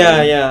 obviously.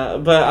 Yeah,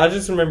 but I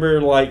just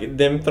remember, like,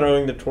 them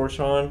throwing the torch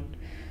on.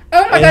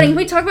 Oh my god! And- And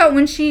we talk about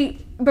when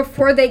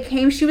before they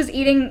came, she was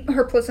eating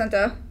her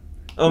placenta.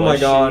 Oh my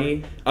Was god.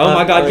 she? Oh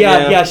my god!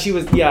 yeah. Yeah, she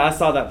was. Yeah, I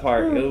saw that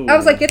part. Ooh. I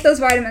was like, get those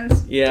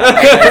vitamins. Yeah. I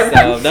guess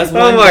so. That's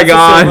one. Oh my that's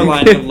god. The silver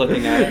lining of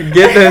looking at it.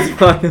 Get this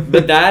one.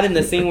 But that and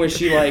the scene where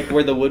she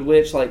where the wood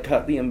witch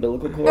cut the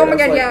umbilical cord. Oh my I was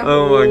god, like, yeah.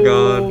 Oh my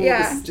god. "Ooh,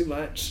 Yeah. This is too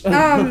much.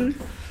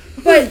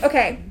 But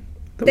okay,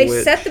 The they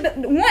witch. set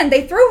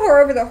they threw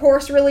her over the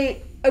horse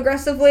really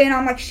aggressively, and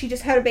I'm like, she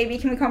just had a baby.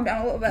 Can we calm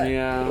down a little bit?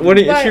 Yeah.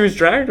 But- She was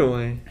dragged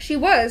away. She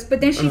was, but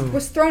then she Oh.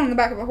 was thrown on the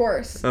back of a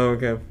horse. Oh,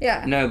 okay.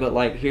 Yeah. No,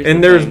 but here's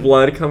And the there's thing.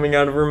 blood coming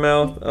out of her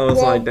mouth. I was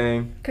Well, like,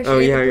 dang. 'cause Oh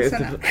she ate yeah. the it's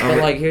placenta.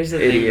 But here's the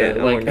thing, idiot.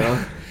 though, Oh my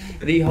god.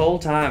 the whole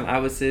time I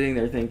was sitting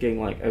there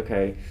thinking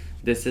okay,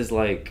 this is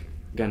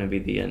gonna be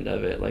the end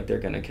of it. They're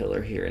gonna kill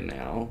her here and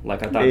now. I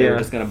thought they were Yeah.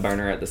 just gonna burn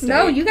her at the stake.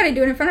 No, you got to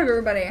do it in front of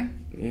everybody.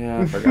 Yeah,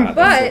 I forgot.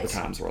 That's But- what the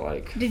times were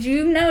like. Did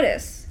you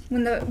notice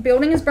when the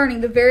building is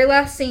burning, the very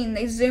last scene,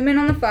 they zoom in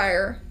on the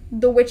fire,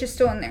 the witch is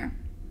still in there.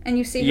 and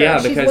you see her. Yeah,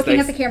 She's because looking they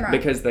at the camera.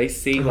 because they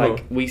see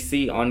like we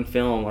see on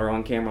film or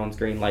on camera on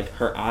screen like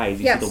her eyes.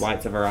 You see the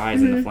whites of her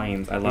eyes in the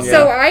flames. I love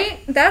So that.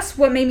 that's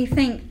what made me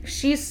think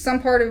she's some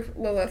part of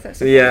Lilith. Or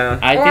something. Yeah.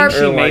 I Or- think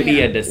she or, may like,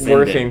 be a descendant.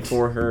 Working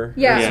for her.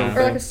 Yeah, Yeah.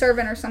 or like a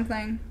servant or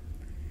something.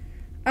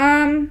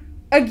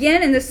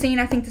 Again, in this scene,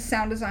 I think the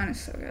sound design is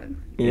so good.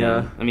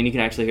 Yeah. I mean, you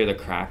can actually hear the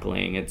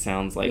crackling. It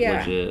sounds like Yeah.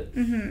 legit.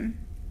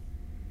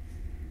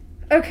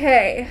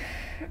 Okay,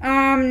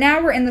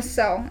 now we're in the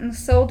cell, and the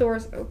cell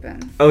doors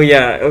open. Oh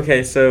yeah.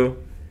 Okay. So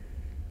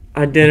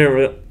I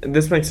didn't.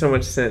 This makes so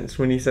much sense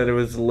when you said it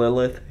was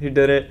Lilith who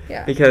did it.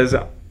 Yeah. Because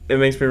it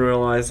makes me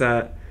realize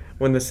that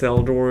when the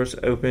cell doors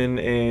open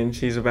and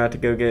she's about to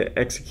go get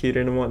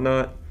executed and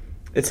whatnot,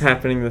 it's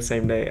happening the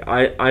same day.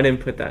 I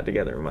didn't put that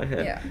together in my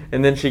head. Yeah.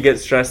 And then she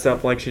gets dressed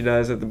up like she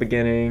does at the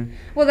beginning.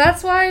 Well,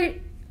 that's why.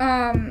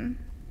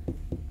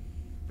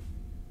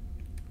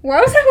 Why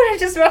was that what I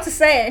was just about to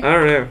say? I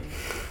don't know.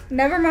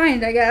 Never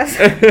mind, I guess.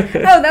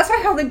 Oh, that's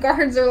why all the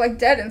guards are like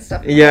dead and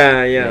stuff.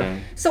 Yeah.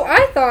 So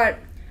I thought,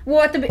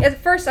 well, at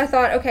first I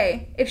thought,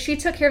 okay, if she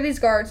took care of these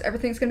guards,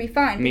 everything's gonna be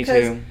fine. Me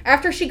because too.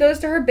 after she goes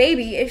to her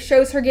baby, it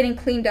shows her getting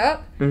cleaned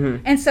up,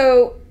 Mm-hmm. and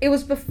so it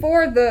was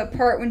before the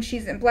part when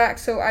she's in black.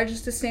 So I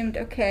just assumed,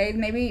 okay,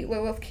 maybe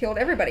Lilith killed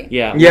everybody.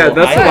 Yeah. Yeah, well,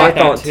 that's what I like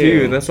that thought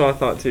too. That's what I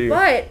thought too.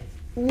 But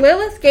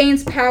Lilith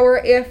gains power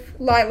if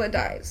Lila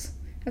dies.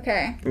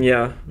 Okay.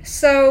 Yeah.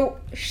 So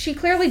she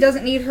clearly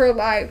doesn't need her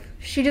alive.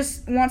 She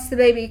just wants the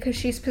baby because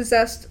she's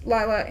possessed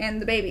Lila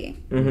and the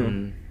baby.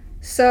 Mm-hmm.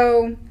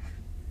 So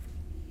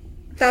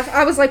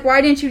I was like,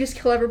 why didn't you just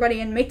kill everybody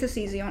and make this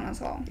easy on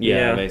us all? Yeah,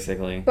 Yeah.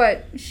 basically.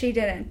 But she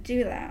didn't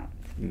do that.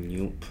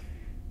 Nope.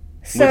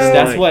 So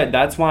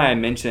That's why I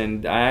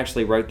mentioned. I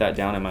actually wrote that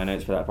down in my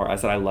notes for that part. I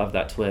said I love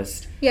that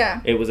twist.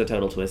 yeah, It was a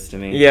total twist to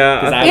me.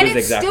 Yeah, 'Cause I and was it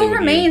exactly still with you.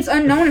 remains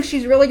unknown if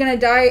she's really gonna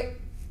die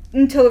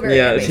until the very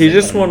Yeah, end. she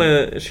just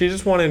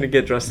basically. wanted to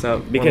get dressed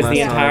up Because one the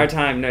last entire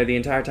time. time, the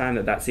entire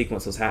time that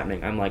sequence was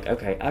happening, I'm like,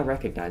 okay, I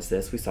recognize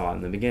this. We saw it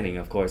in the beginning,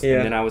 of course. Yeah.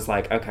 And then I was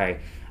like, okay,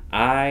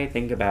 I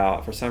think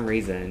about, for some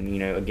reason,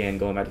 again,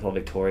 going back to the whole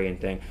Victorian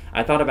thing,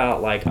 I thought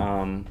about, like,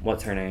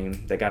 what's her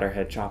name that got her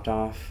head chopped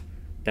off?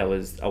 That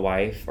was a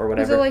wife or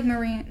whatever. Was it like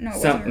Marie? No, it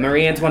wasn't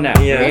Marie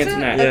Antoinette. Yeah. Marie Was it?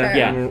 Antoinette. Okay.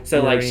 Yeah.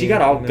 So, like, she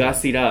got all Marie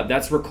gussied up.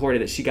 That's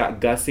recorded that she got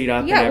gussied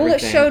up Yeah, and well, it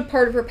everything. showed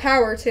part of her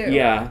power too.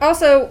 Yeah.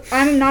 Also,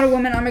 I'm Not a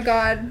Woman, I'm a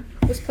God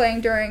was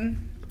playing during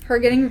her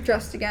getting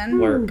dressed again.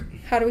 Work.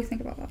 How do we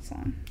think about that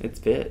song? It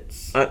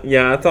fits.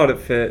 Yeah, I thought it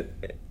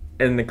fit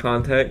in the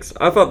context.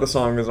 I thought the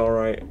song was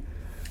alright.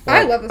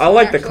 I love the I song,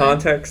 like the actually.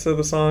 context of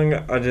the song.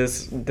 I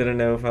just didn't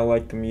know if I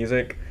liked the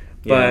music.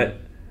 Yeah.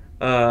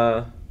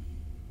 But,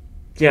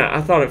 yeah,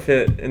 I thought it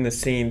fit in the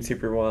scene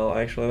super well,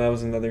 actually. That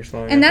was another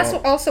song. And I that's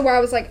thought. also why I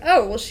was like,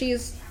 oh, well,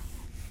 she's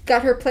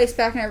got her place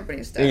back and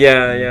everybody's dead.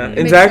 Yeah, yeah. Mhm.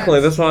 Exactly.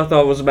 sense. That's what I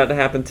thought was about to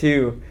happen,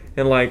 too.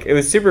 And, like, it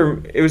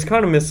was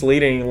kind of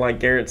misleading, like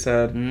Garrett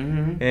said.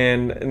 Mm-hmm.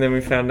 And then we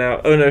found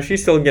out, oh, no,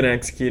 she's still getting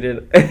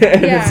executed. And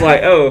Yeah. it's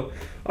like, oh,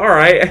 all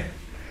right.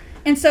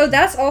 And so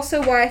that's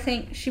also why I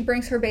think she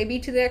brings her baby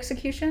to the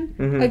execution.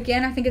 Mhm.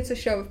 Again, I think it's a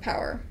show of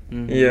power.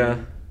 Yeah.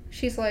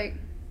 She's like,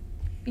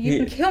 you Ye-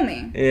 can kill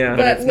me. Yeah.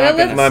 But it's not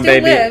Lilith gonna- My still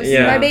baby- lives.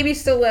 yeah. My baby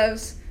still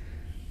lives.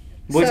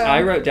 Which So-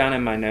 I wrote down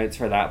in my notes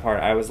for that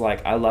part. I was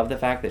like, I love the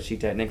fact that she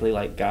technically,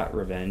 like, got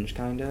revenge,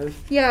 kind of.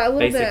 Yeah, a little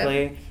bit.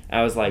 Basically,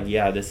 I was like,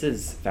 yeah, this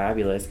is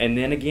fabulous. And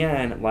then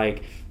again,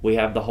 like, we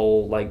have the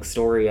whole, like,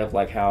 story of,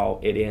 like, how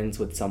it ends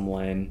with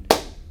someone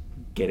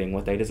getting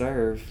what they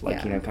deserve.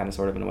 Like, Yeah. kind of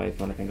sort of in a way, if you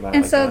want to think about it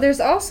And like so that. there's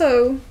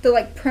also the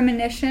like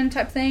premonition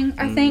type thing,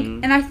 I think. Mhm.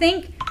 And I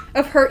think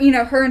of her,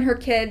 her and her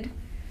kid.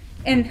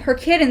 And her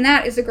kid in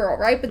that is a girl,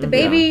 right? But the Mhm.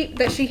 baby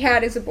that she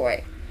had is a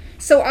boy.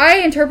 So I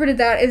interpreted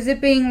that as it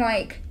being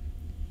like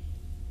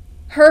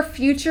her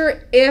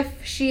future if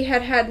she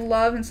had had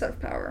love instead of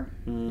power,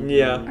 Mhm.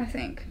 Yeah. I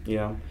think.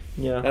 Yeah.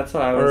 Yeah. That's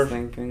what I Or was if-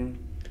 thinking.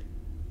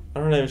 I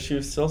don't know. She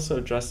was still so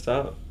dressed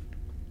up.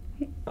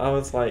 I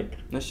was like,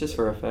 That's just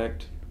for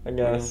effect. I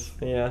guess,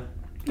 yeah.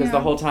 Because Yeah. the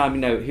whole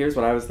time, here's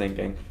what I was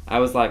thinking. I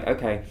was like,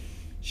 okay,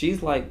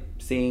 she's like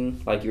seeing,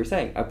 like you were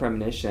saying, a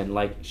premonition.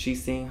 Like,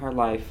 she's seeing her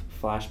life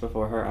flash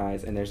before her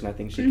eyes, and there's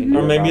nothing she can Mhm. do.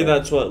 Or maybe about it.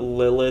 that's what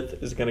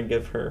Lilith is gonna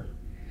give her.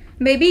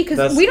 Maybe because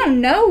That's- we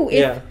don't know if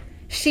Yeah.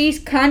 she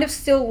kind of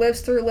still lives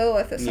through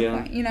Lilith at some Yeah.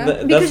 point, you know?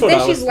 That's because what then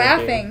I she's was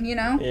laughing, thinking. you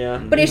know? Yeah.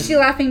 But is she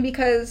laughing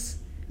because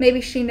maybe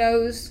she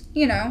knows,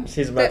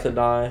 She's about that- to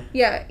die.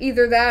 Yeah,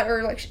 either that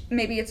or like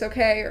maybe it's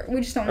okay, or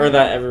we just don't know. Or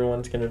that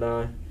everyone's gonna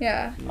die.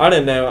 Yeah. I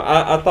didn't know.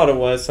 I thought it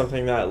was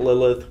something that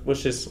Lilith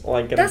was just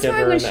like gonna That's give why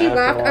her when in she the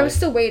laughed, I was afterlife.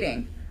 still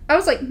waiting. I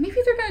was like, maybe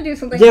they're gonna do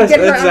something. Yes, to get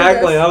her out of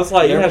exactly. this. I was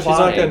like, They're yeah, she's not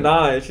plotting. gonna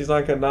die. She's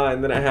not gonna die.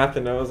 And then it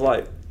happened. I was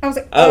like, I was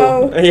like,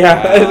 oh, oh. yeah,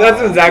 Wow.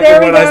 that's exactly There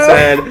we what I go.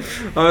 said.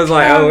 I was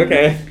like, oh, Um,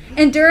 okay.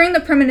 And during the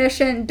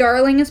premonition,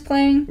 "Darling" is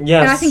playing.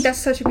 Yes. And I think that's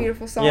such a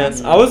beautiful song.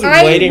 Yes, I was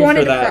I waiting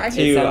wanted for to cry. that It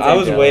too. sounds I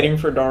was angelic. waiting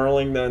for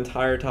Darling the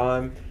entire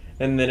time,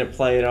 and then it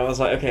played. I was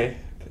like, okay,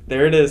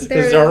 there it is. There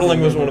it Because is.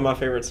 Darling was one of my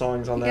favorite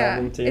songs on the Yeah,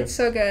 album too. it's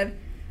so good.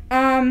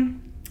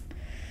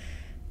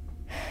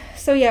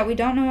 So yeah, we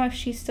don't know if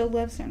she still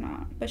lives or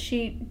not, but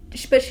she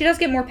does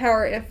get more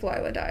power if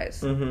Lila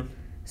dies. Mm-hmm.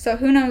 So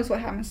who knows what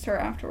happens to her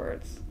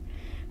afterwards.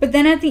 But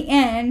then at the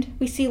end,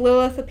 we see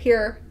Lilith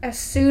appear as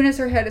soon as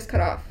her head is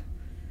cut off.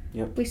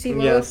 Yep. We see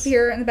Lilith Yes.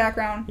 appear in the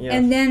background. Yes.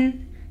 And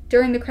then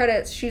during the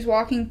credits, she's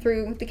walking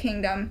through the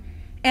kingdom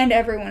and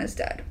everyone is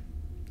dead.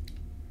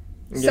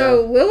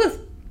 So Lilith,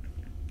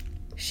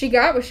 she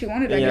got what she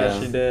wanted, I Yeah,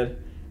 guess. she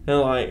did. And,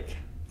 like,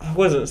 I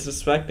wasn't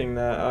suspecting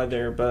that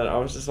either, but I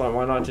was just like,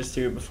 why not just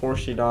do it before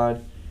she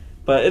died?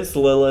 But it's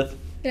Lilith.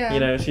 Yeah. You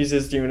know, she's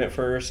just doing it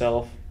for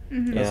herself.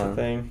 Mhm. That's Yeah. the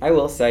thing. I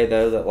will say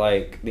though that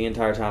like the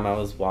entire time I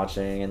was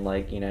watching and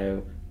like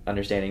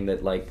understanding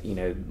that like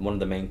one of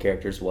the main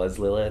characters was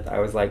Lilith, I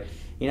was like,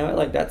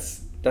 like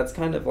that's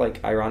kind of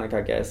like ironic,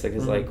 I guess,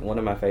 because like one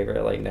of my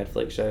favorite like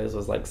Netflix shows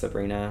was like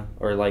Sabrina,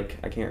 or like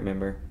I can't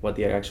remember what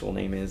the actual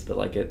name is, but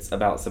like it's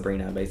about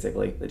Sabrina,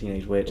 basically the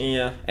teenage witch.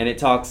 Yeah. And it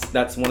talks.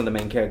 That's one of the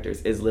main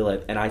characters is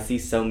Lilith, and I see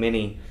so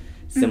many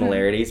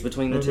similarities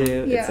between the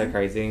two. Yeah. It's so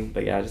crazy.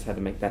 But yeah, I just had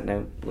to make that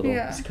note.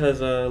 Yeah. It's because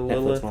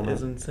Lilith moment.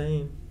 is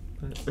insane.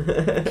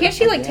 Can't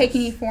she like Yes. take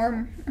any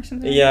form or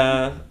something?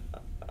 Yeah,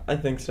 I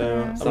think so.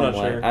 Yeah. I'm not Somewhat.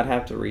 sure. I'd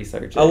have to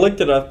research it. I looked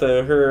it up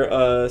though.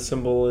 Her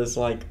symbol is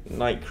like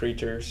night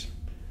creatures,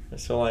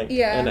 so like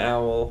Yeah. an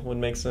owl would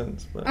make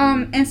sense. But.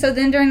 And so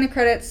then during the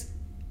credits,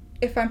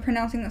 if I'm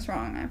pronouncing this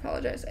wrong, I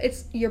apologize.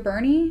 It's You're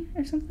Bernie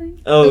or something?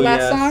 Oh, the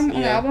last yes, song on the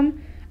yeah.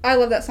 album. I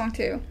love that song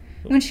too.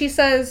 When she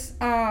says,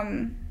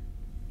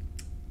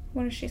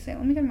 what does she say?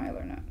 Let me get my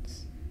other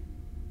notes.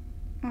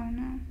 Oh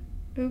no.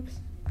 Oops.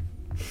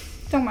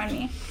 Don't mind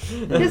me.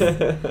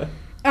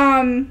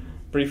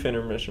 Brief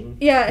intermission.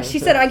 Yeah, she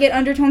said, I get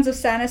undertones of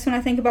sadness when I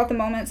think about the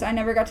moments I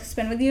never got to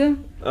spend with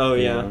you. Oh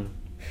yeah.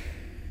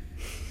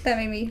 That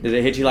made me Did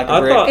it hit you like a I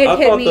brick? thought It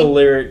hit me. the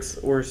lyrics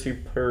were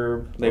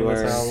superb. They on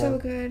this were. album. so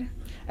good.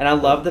 And I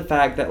love the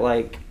fact that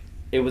like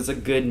it was a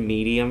good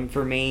medium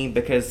for me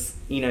because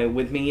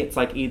with me it's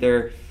like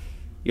either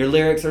your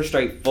lyrics are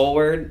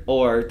straightforward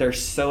or they're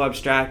so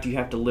abstract you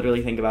have to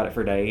literally think about it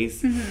for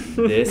days.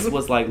 This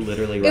was like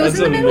literally It right. was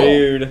That's in a the middle.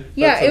 mood.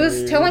 Yeah, That's a it was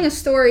mood. telling a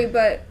story,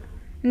 but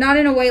not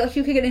in a way like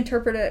you could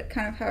interpret it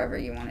kind of however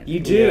you wanted. You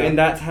do, Yeah. and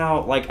that's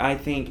how like I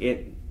think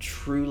it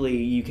truly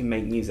you can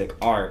make music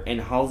art, and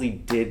Halsey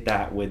did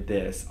that with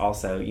this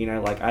also.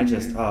 Like I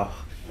just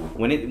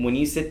when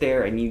you sit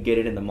there and you get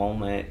it in the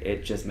moment,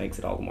 it just makes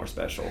it all the more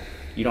special.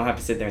 You don't have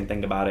to sit there and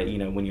think about it,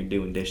 when you're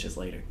doing dishes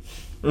later.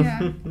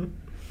 Yeah.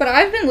 But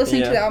I've been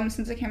listening to Yeah. the album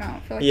since it came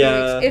out for like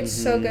Yeah. 2 weeks.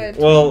 It's so good.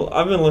 Well,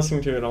 I've been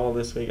listening to it all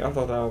this week. I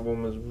thought the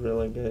album was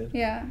really good.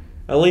 Yeah.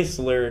 At least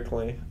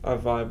lyrically, I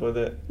vibe with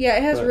it. Yeah,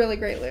 it has But- really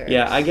great lyrics.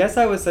 Yeah, I guess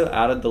I was so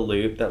out of the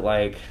loop that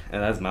like,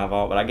 and that's my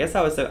fault, but I guess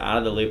I was so out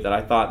of the loop that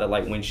I thought that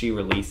like when she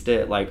released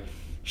it, like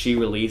she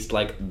released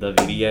like the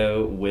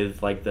video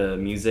with like the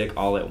music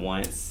all at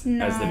once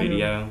as the No.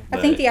 video.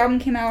 I think the album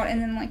came out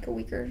and then like a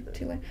week or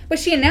two later. But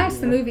she announced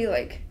the movie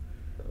like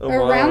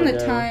around the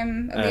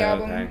time of the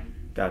album. Okay,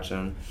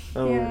 gotcha.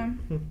 Oh. Yeah.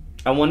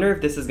 I wonder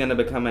if this is going to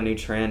become a new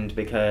trend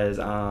because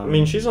I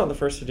mean, she's not the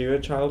first to do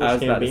it. Childish I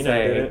was about to Gambino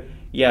say, did it.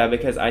 yeah,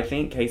 because I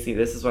think Casey,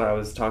 this is what I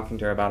was talking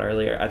to her about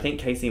earlier. I think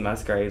Casey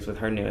Musgraves with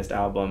her newest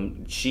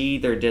album, she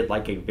either did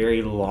like a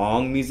very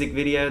long music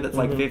video that's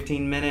like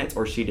 15 minutes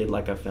or she did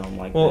like a film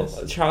like Well,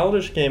 this.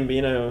 Childish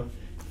Gambino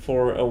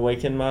for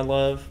Awaken My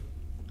Love,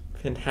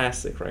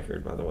 fantastic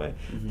record, by the way.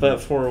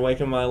 But for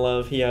Awaken My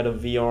Love, he had a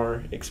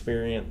VR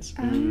experience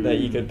that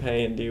you could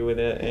pay and do with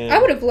it. And I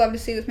would have loved to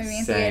see this movie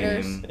in Same.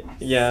 theaters.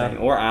 Yeah.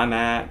 Same. Or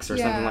IMAX or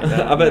something Yeah. like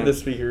that. I bet the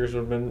speakers would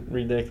have been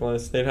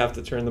ridiculous. They'd have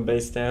to turn the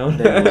bass down.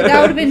 That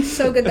That would have been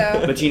so good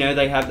though. But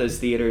they have those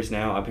theaters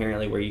now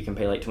apparently where you can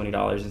pay like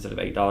 $20 instead of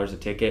 $8 a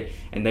ticket,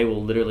 and they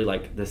will literally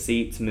like the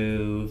seats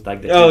move,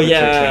 like the Oh, temperature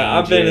yeah,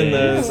 I've been in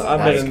changes. those. Ooh, I've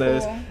that's been in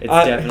those. cool. It's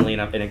I- definitely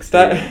an That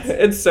experience.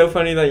 it's so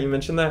funny that you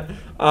mentioned that.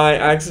 I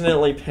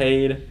accidentally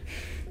paid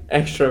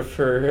extra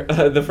for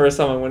the first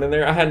time I went in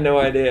there. I had no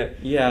idea.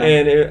 Yeah.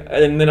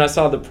 And then I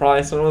saw the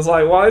price and I was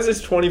like, why is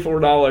this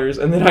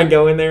 $24? And then I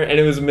go in there and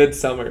it was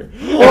Midsummer.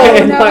 Oh,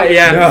 And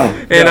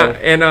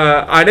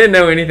no. I didn't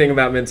know anything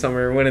about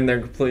Midsummer. Went in there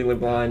completely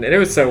blind and it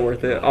was so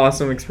worth it.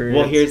 Awesome experience.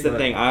 Well, here's the But-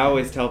 thing. I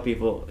always tell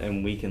people,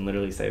 and we can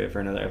literally save it for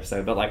another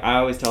episode, but like I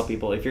always tell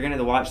people, if you're going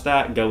to watch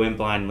that, go in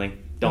blindly.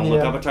 Don't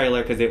look Yeah. up a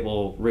trailer because it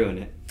will ruin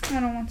it. I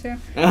don't want to.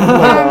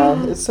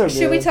 Wow, it's so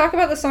Should we good. talk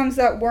about the songs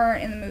that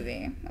weren't in the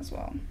movie as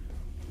well?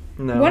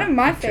 No. One of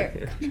my I'm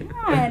favorite. joking.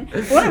 Come on.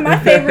 One of my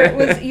favorite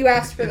was "You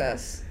Asked for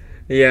This."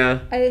 Yeah.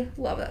 I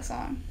love that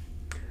song.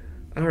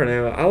 I don't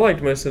know. I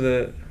liked most of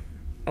the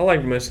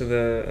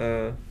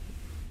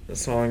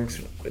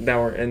songs that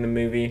were in the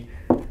movie.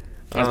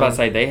 I was about to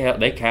say,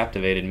 they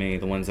captivated me,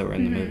 the ones that were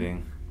in the movie.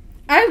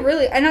 I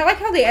like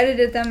how they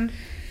edited them,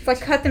 like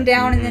cut them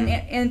down and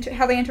then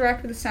how they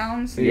interact with the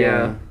sounds.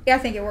 Yeah. Yeah, I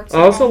think it works.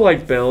 I also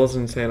like Bells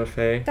in Santa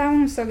Fe. that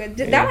one was so good.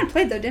 Yeah. That one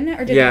played though, didn't it?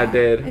 Or did Yeah, it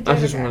it not? did. I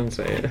just okay. wanted to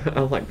say it. I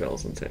like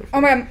Bells in Santa Fe.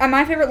 Oh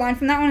my favorite line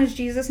from that one is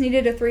Jesus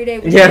needed a 3-day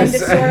weekend Yes. to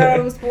sort out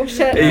all this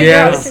bullshit.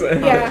 Yes.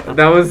 Yeah.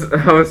 That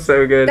was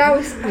so good. I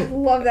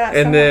love that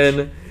and so then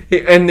much.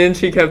 And then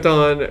she kept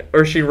on,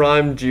 or she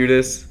rhymed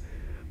Judas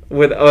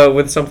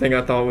with something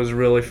I thought was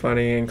really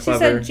funny and She clever.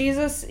 said,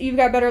 "Jesus, you've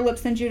got better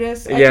lips than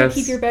Judas. I Yes.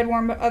 can keep your bed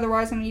warm, but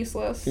otherwise I'm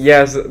useless."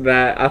 Yes,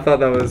 that I thought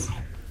that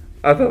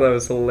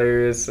was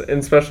hilarious, and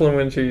especially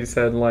when she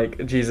said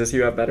like, "Jesus,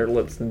 you have better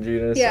lips than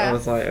Judas." Yeah. I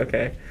was like,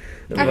 okay.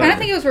 I kind of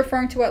think it was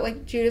referring to what,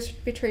 like, Judas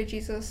betrayed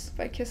Jesus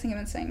by kissing him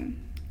and saying,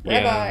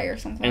 "Rabbi," or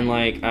something. And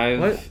like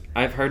What?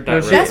 I've heard No,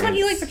 that. she- That's when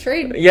he, like,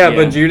 betrayed. Yeah, Yeah.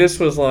 but Judas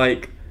was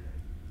like,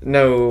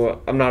 "No,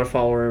 I'm not a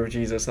follower of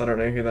Jesus. I don't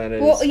know who that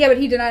is." Well, yeah, but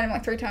he denied him,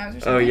 like, 3 times or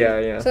something. Oh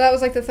yeah. So that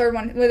was, like, the third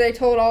one, where they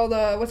told all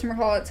the,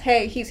 whatchamacallits,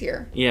 hey, he's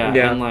here. Yeah,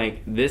 Yeah. and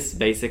like this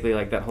basically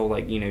like that whole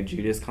like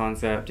Judas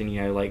concept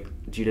and like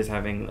Judas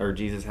having or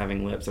Jesus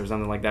having lips or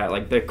something like that,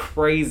 like the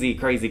crazy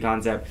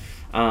concept.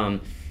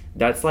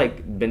 That's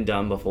like been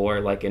done before,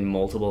 like in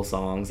multiple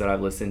songs that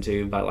I've listened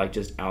to by like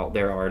just out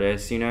there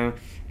artists,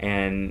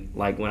 and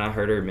like when I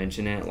heard her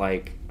mention it,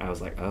 like I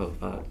was like, oh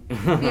fuck.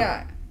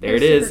 Yeah. There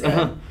was it is. super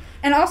good.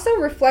 And also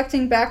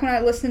reflecting back when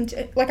I listened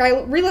to, like, I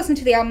re-listened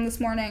to the album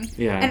this morning.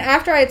 Yeah. And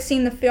after I had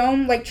seen the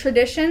film, like,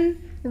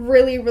 tradition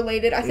really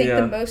related, I think,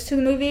 Yeah. the most to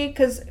the movie.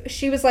 Because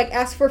she was like,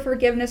 ask for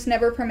forgiveness,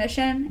 never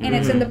permission. And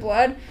it's in the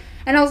blood.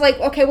 And I was like,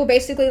 okay, well,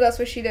 basically that's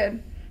what she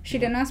did. She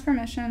didn't ask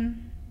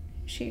permission.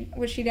 She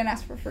didn't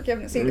ask for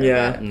forgiveness either.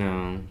 Yeah. but-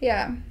 No.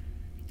 yeah.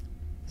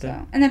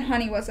 So, and then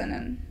Honey wasn't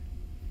in.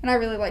 And I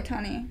really liked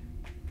Honey.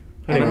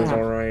 I think it was Yeah.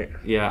 all right.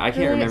 Yeah, I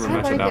can't Really? remember I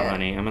much like about it.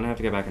 Honey. I'm gonna have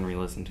to go back and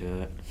re-listen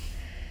to it.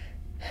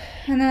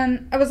 And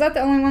then, was that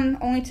the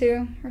only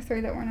 2 or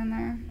 3 that weren't in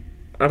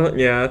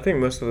there? I think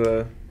most of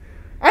the.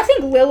 I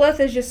think Lilith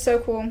is just so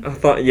cool. I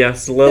thought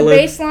yes, The Lilith,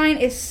 bass line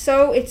is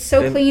so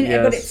And- clean,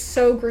 yes. but it's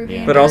so groovy. Yeah.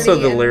 and but also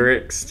dirty the and-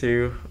 lyrics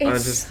too. I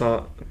It's- just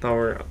thought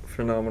were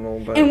phenomenal.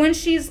 But And when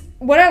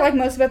what I like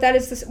most about that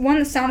is this one,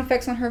 the sound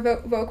effects on her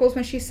vocals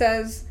when she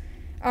says,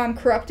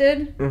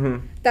 "corrupted."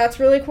 Mhm. That's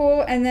really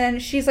cool. And then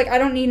she's like, "I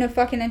don't need no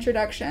fucking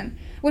introduction,"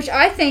 which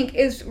I think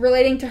is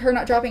relating to her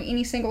not dropping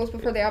any singles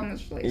before the album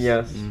was released.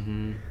 yes,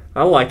 Mm-hmm.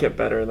 I like it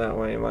better that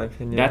way, in my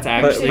opinion. That's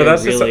actually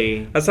that's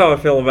really- that's how I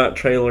feel about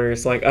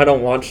trailers. Like I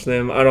don't watch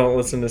them. I don't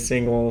listen to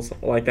singles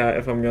like that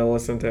if I'm gonna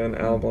listen to an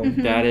album.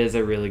 Mhm. That is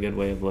a really good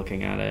way of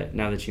looking at it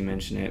now that you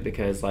mention it,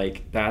 because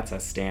like that's a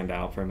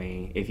standout for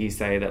me. If you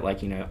say that like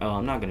oh,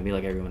 I'm not gonna be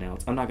like everyone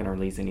else, I'm not gonna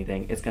release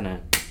anything, it's gonna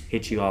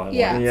hit you all at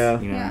Yeah. once. Yeah.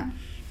 Yeah.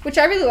 Which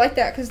I really like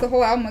that because the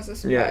whole album was a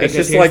surprise. Yeah, it's Because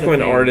just here's like the when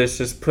thing. artists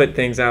just put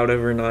things out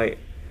overnight,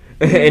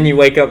 and you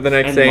wake up the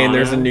next And day and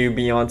there's a Lana- new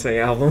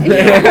Beyonce album.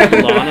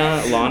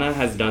 Yeah. Lana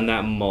has done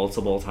that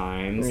multiple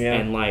times, Yeah.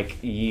 and like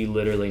you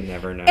literally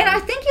never know. And I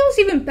think it was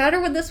even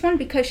better with this one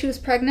because she was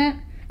pregnant.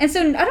 And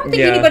so I don't think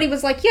Yeah. anybody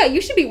was like, yeah,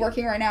 you should be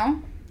working right now.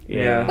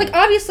 Yeah. Like,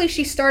 obviously,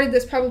 she started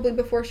this probably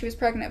before she was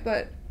pregnant,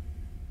 but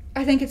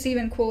I think it's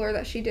even cooler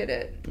that she did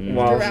it.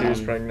 While she Around.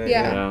 was pregnant.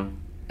 Yeah.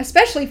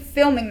 Especially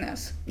filming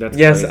this. That's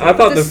Yes, crazy. I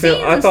thought The the film.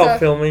 scenes I and thought stuff.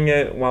 filming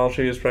it while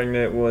she was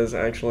pregnant was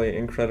actually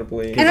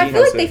incredibly. And I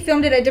feel like they impressive.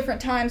 filmed it at different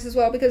times as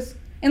well because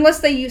unless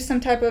they used some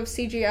type of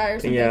CGI or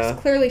something, Yeah.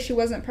 clearly she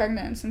wasn't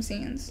pregnant in some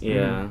scenes.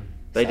 Yeah,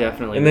 they So-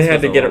 definitely. And they this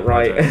had was to a get it long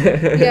right.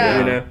 project. Yeah.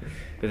 You know.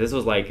 Because this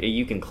was like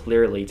you can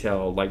clearly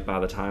tell like by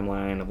the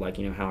timeline of like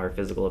how her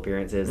physical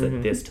appearance is that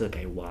Mhm. this took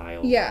a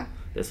while. Yeah.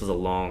 This was a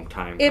long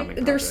time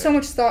coming. There's so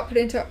much thought put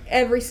into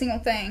every single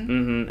thing.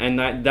 Mm-hmm.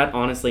 And that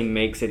honestly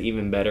makes it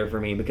even better for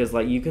me because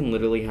like you can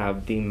literally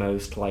have the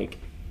most like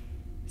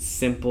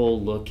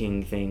simple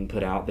looking thing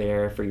put out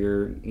there for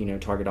your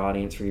target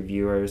audience, for your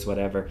viewers,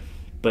 whatever.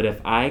 But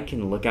if I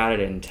can look at it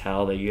and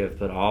tell that you have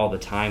put all the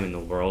time in the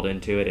world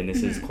into it, and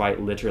this is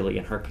quite literally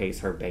in her case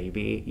her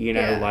baby,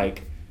 Yeah.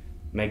 like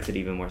makes it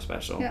even more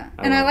special. Yeah.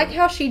 And I love like it.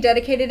 how she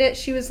dedicated it.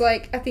 She was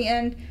like, at the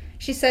end,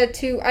 she said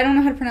to, I don't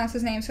know how to pronounce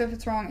his name, so if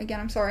it's wrong, again,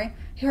 I'm sorry.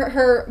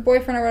 Her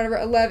boyfriend or whatever,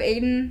 Alev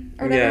Aiden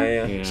or whatever.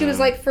 Yeah. Yeah. She was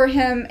like, for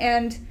him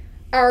and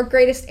our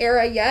greatest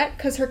era yet,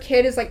 because her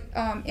kid is like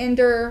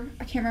Ender,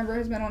 I can't remember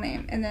his middle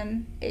name, and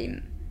then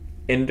Aiden.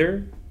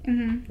 Ender.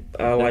 hmm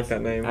I like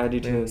that name. I do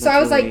too. So I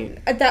was That's really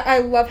like, that I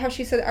love how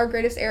she said our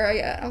greatest era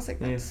yet. I was like,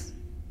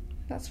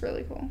 that's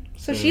really cool.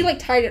 So she like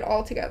tied it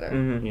all together,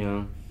 Mm-hmm.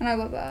 yeah. and I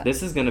love that.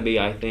 This is going to be,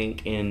 I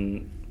think,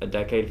 in a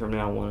decade from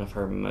now, one of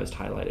her most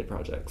highlighted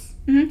projects.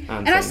 hmm I'm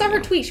And I saying saw her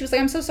now. tweet. She was like,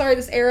 I'm so sorry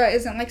this era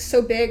isn't like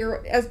so big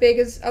or as big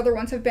as other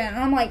ones have been. And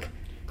I'm like,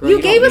 Girl, you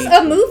you gave don't us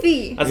a need to.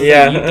 movie. That's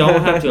Yeah. the thing, you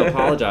don't have to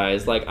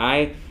apologize. Like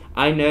I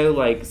know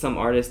like some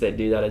artists that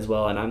do that as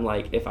well, and I'm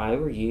like, if I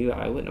were you,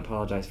 I wouldn't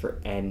apologize for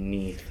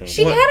anything.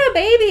 She What? had a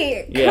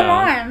baby. Yeah. Come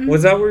on.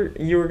 Was that what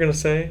you were gonna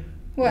say?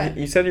 What?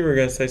 You said you were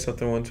gonna say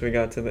something once we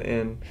got to the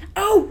end.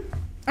 Oh,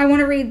 I want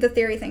to read the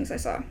theory things I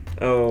saw,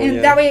 Oh and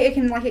yeah. that way it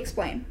can like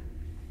explain.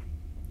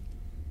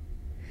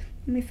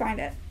 Let me find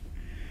it.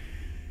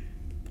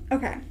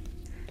 Okay,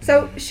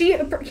 so she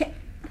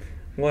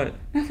What?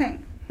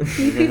 nothing.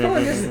 You people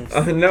are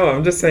just. No,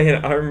 I'm just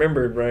saying. I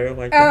remembered, bro.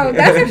 Like. Oh,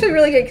 that's actually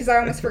really good because I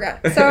almost forgot.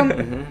 So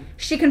Mhm.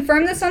 she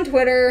confirmed this on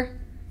Twitter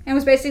and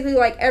was basically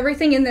like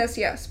everything in this,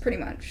 yes, pretty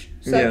much.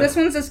 So Yeah. this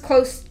one's as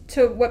close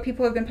to what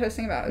people have been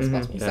posting about as Mhm.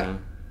 possible. Yeah.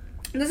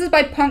 So this is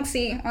by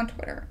Punksy on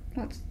Twitter.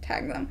 let's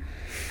tag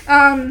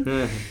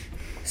them.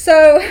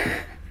 So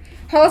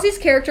Halsey's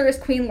character is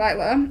Queen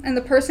Lila, and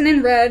the person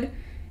in red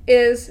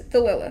is the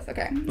Lilith.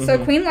 Okay,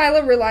 so Queen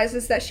Lila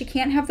realizes that she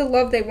can't have the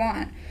love they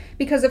want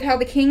because of how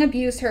the king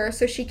abused her,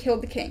 so she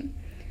killed the king.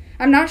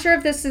 I'm not sure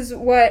if this is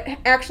what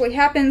actually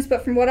happens,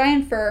 but from what I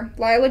infer,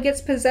 Lila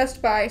gets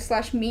possessed by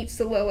 / meets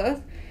the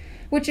Lilith,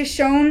 which is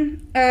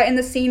shown in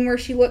the scene where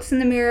she looks in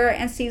the mirror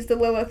and sees the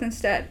Lilith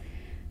instead.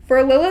 For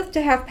a Lilith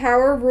to have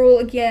power rule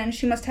again,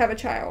 she must have a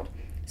child.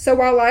 So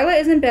while Lila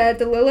is in bed,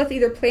 the Lilith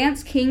either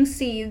plants King's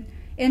seed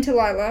into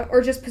Lila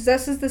or just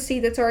possesses the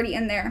seed that's already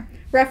in there,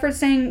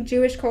 referencing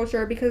Jewish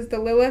culture because the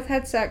Lilith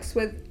had sex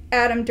with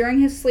Adam during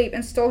his sleep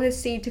and stole his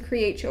seed to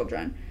create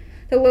children.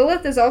 The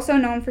Lilith is also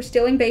known for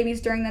stealing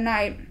babies during the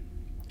night,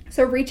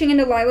 so reaching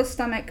into Lila's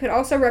stomach could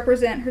also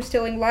represent her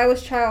stealing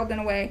Lila's child in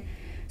a way,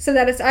 so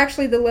that it's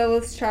actually the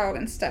Lilith's child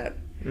instead.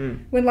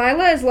 When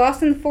Lila is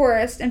lost in the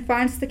forest and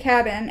finds the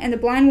cabin, and the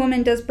blind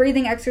woman does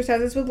breathing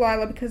exercises with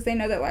Lila because they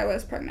know that Lila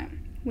is pregnant.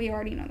 We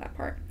already know that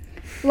part.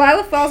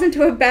 Lila falls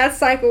into a bad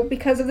cycle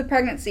because of the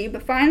pregnancy,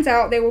 but finds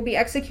out they will be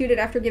executed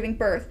after giving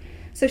birth,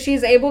 so she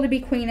is able to be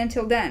queen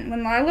until then.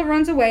 When Lila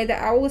runs away, the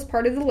owl is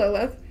part of the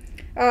Lilith.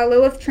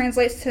 Lilith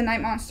translates to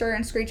night monster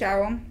and screech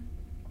owl.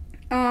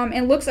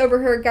 And looks over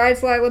her,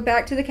 guides Lila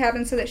back to the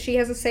cabin so that she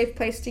has a safe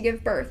place to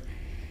give birth.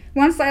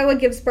 Once Lila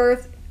gives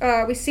birth,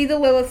 we see the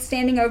Lilith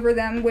standing over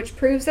them, which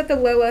proves that the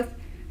Lilith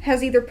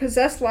has either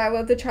possessed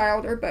Lila, the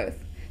child, or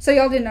both. So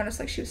y'all did notice,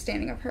 like, she was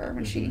standing over her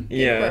when she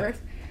gave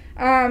birth.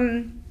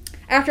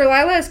 After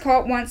Lila is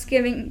caught once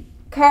giving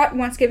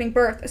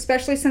birth,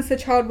 especially since the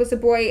child was a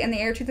boy and the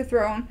heir to the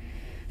throne,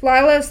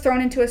 Lila is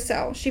thrown into a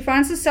cell. She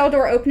finds the cell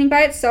door opening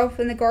by itself,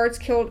 and the guards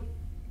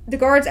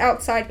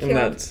outside killed.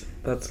 And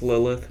that's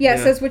Lilith. Yeah, it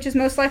says, which is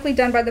most likely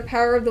done by the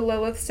power of the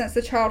Lilith since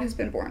the child has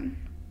been born.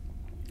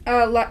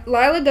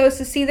 Lila goes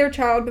to see their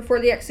child before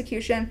the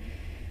execution.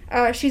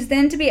 She's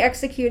then to be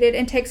executed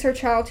and takes her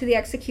child to the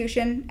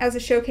execution as a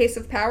showcase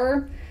of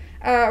power.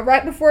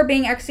 Right before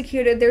being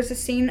executed, there's a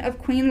scene of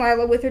Queen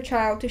Lila with her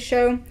child to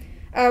show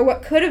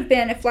what could have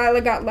been if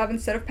Lila got love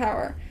instead of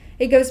power.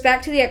 It goes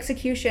back to the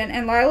execution,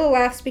 and Lila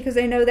laughs because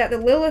they know that the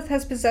Lilith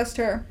has possessed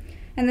her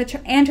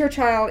and her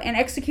child, and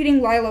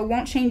executing Lila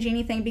won't change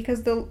anything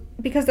because the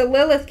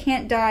Lilith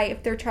can't die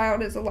if their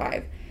child is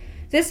alive.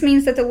 This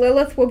means that the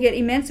Lilith will get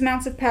immense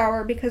amounts of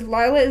power because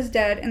Lila is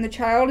dead and the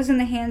child is in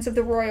the hands of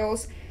the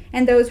royals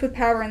and those with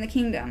power in the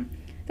kingdom.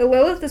 The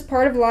Lilith is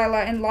part of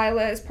Lila, and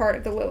Lila is part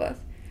of the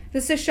Lilith.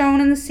 This is shown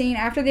in the scene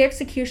after the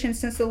execution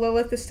since the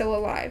Lilith is still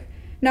alive.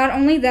 Not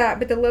only that,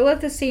 but the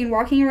Lilith is seen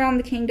walking around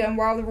the kingdom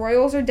while the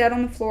royals are dead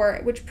on the floor,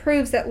 which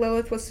proves that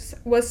Lilith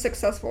was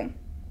successful.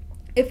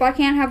 If I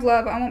can't have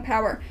love, I want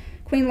power.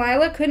 Queen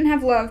Lila couldn't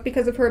have love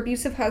because of her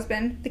abusive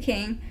husband, the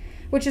king,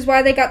 which is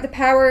why they got the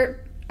power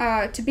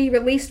to be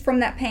released from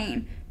that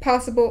pain,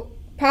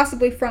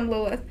 possibly from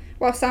Lilith,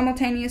 while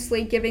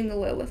simultaneously giving the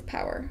Lilith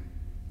power.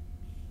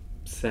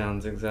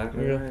 Sounds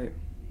exactly right.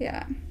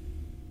 Yeah.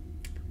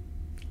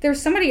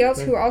 There's somebody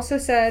else who also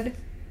said,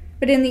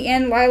 but in the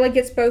end, Lila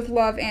gets both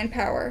love and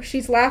power.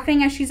 She's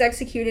laughing as she's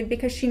executed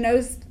because she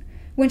knows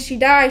when she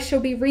dies, she'll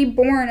be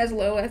reborn as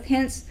Lilith,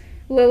 hence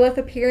Lilith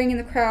appearing in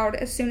the crowd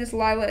as soon as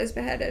Lila is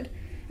beheaded.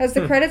 As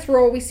the credits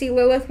roll, we see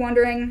Lilith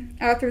wandering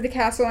through the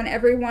castle, and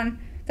everyone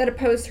that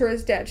opposed her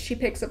is dead. She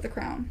picks up the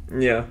crown.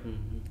 Yeah.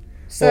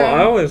 So, well,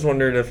 I always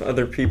wondered if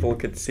other people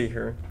could see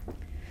her.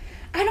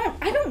 I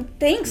don't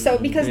think so,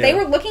 because they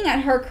were looking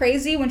at her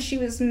crazy when she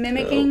was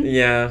mimicking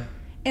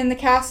in the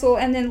castle,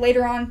 and then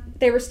later on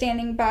they were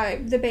standing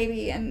by the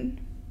baby, and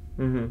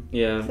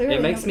yeah,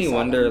 it makes me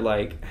wonder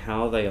like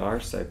how they are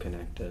so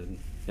connected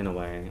in a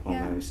way,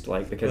 almost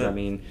like, because I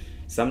mean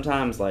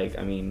sometimes, like,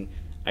 I mean,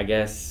 I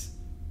guess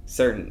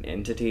certain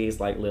entities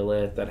like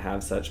Lilith that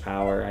have such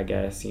power, I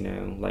guess, you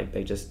know, like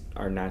they just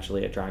are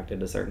naturally attracted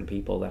to certain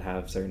people that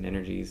have certain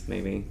energies,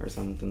 maybe, or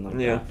something like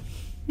that.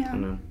 I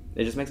don't know.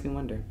 It just makes me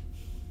wonder.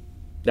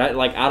 That,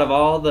 like, out of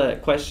all the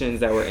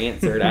questions that were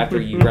answered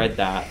after you read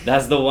that,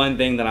 that's the one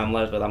thing that I'm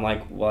left with. I'm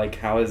like,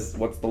 what's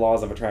the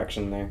laws of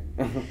attraction there?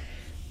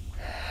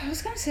 I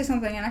was gonna say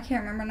something and I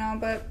can't remember now,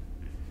 but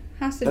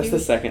has to that's do.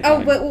 That's the second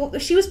time. Oh, but well,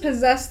 she was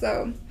possessed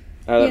though.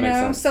 Oh, that makes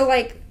sense. So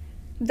like,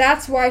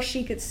 that's why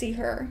she could see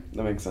her.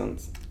 That makes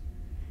sense.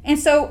 And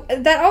so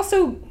that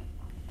also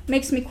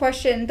makes me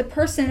question the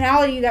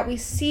personality that we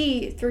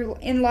see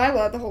in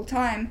Lila the whole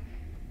time.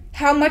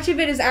 How much of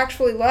it is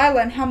actually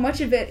Lila and how much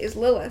of it is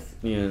Lilith?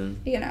 Yeah.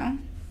 You know?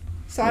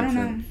 So I don't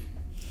know.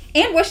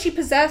 And was she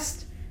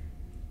possessed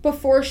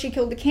before she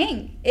killed the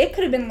king? It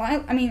could have been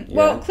Lila. I mean,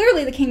 well,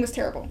 clearly the king was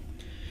terrible.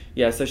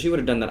 Yeah, so she would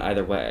have done that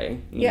either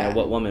way. You know,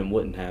 what woman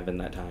wouldn't have in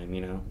that time,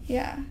 you know?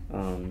 Yeah.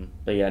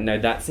 But yeah, no,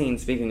 that scene,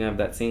 speaking of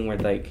that scene where,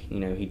 like, you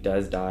know, he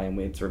does die and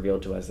it's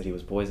revealed to us that he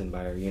was poisoned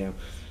by her, you know,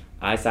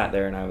 I sat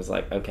there and I was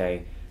like,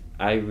 okay,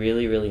 I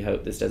really, really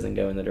hope this doesn't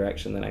go in the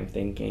direction that I'm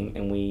thinking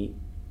and we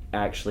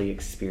actually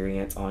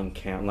experience on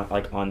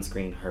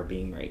screen her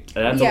being raped.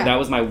 That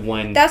was my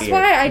one That's fear.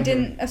 why I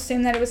didn't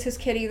assume that it was his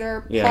kid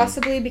either,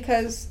 possibly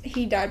because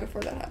he died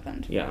before that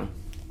happened. Yeah.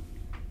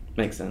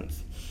 Makes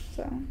sense.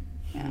 So,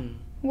 yeah.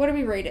 What do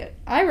we rate it?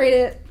 I rate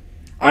it.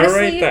 I Honestly,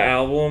 rate the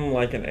album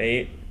like an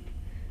 8,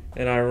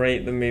 and I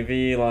rate the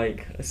movie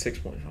like a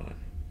 6.5.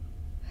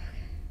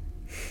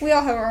 we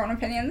all have our own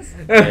opinions.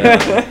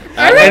 Yeah.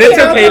 And it's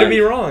okay to be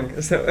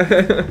wrong. So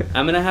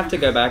I'm gonna have to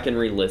go back and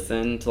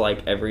re-listen to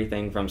like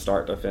everything from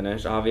start to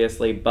finish,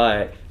 obviously,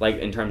 but like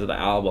in terms of the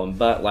album,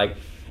 but like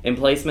in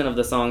placement of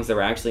the songs that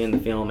were actually in the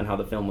film and how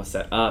the film was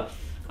set up,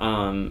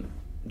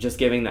 just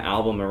giving the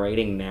album a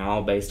rating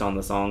now based on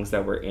the songs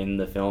that were in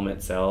the film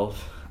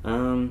itself,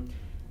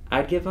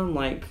 I'd give them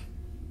like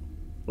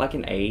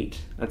an 8.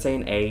 I'd say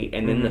an 8,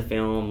 and then the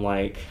film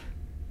like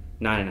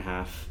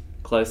 9.5,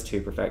 close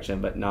to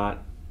perfection, but not.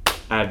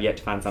 I have yet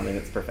to find something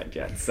that's perfect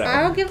yet. So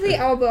I'll give the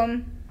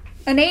album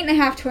an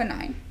 8.5 to a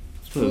 9.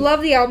 Ooh.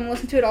 Love the album.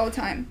 Listen to it all the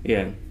time.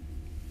 Yeah.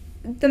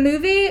 The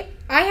movie,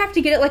 I have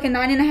to get it like a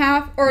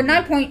 9.5 or a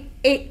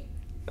 9.8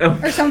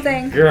 or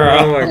something. Girl.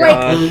 Oh my Like,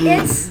 god.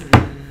 it's...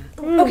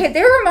 Okay,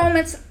 there were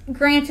moments,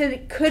 granted,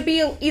 it could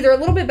be either a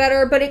little bit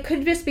better, but it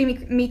could just be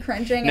me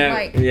cringing No, and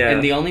like... Yeah.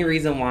 And the only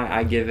reason why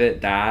I give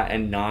it that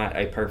and not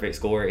a perfect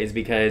score is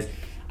because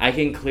I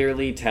can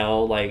clearly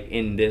tell, like,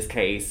 in this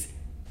case,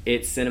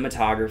 it's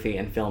cinematography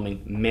and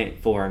filming meant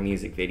for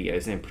music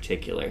videos in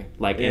particular.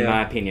 Like, in Yeah.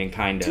 my opinion,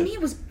 kind To of. me, it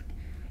was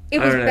I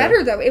don't know.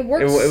 better, though. It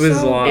worked It was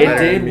so long. It well.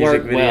 did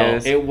music work well.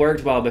 videos. It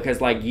worked well because,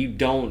 like, you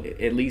don't,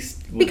 at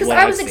least with Because what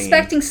I I've was seen.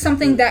 expecting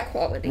something that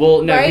quality.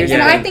 Well, no, right? here's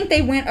And the I thing. think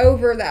they went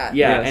over that.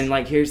 Yeah, Yes. and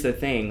like here's the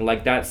thing,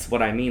 like that's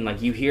what I mean.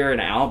 Like you hear an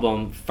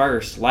album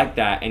first like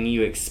that, and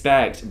you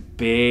expect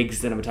big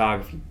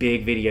cinematography,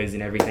 big videos,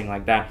 and everything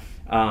like that,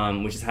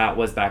 which is how it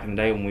was back in the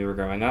day when we were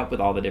growing up with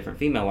all the different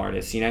female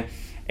artists, you know.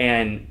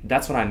 And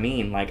that's what I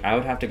mean. Like I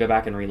would have to go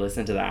back and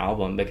re-listen to the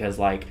album because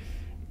like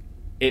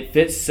it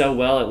fits so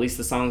well. At least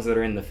the songs that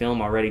are in the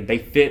film already, they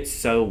fit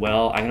so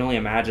well. I can only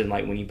imagine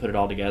like when you put it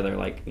all together,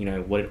 like you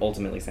know what it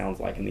ultimately sounds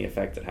like and the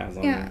effect it has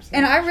on Yeah, you. So.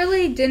 and I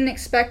really didn't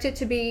expect it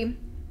to be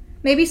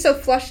maybe so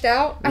flushed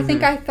out. I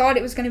think I thought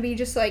it was going to be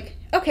just like,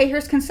 okay,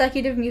 here's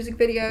consecutive music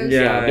videos.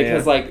 Yeah.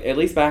 Because like at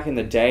least back in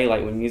the day,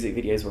 like when music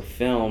videos were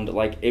filmed,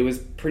 like it was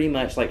pretty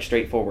much like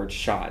straightforward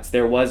shots.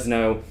 There was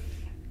no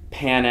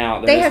pan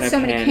out. They there was had so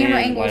no many pan camera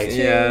in, angles like, too.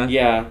 Yeah.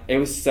 Yeah, it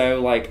was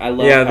so like I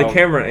love. Yeah, the how,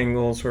 camera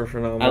angles were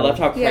phenomenal. I loved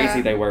how crazy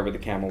Yeah. they were with the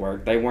camera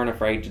work. They weren't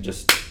afraid to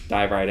just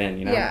dive right in.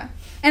 You know. Yeah.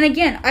 And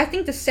again, I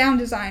think the sound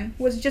design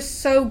was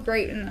just so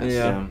great in this.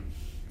 Yeah.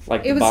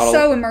 Like It the was bottle,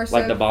 so immersive.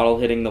 like the bottle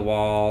hitting the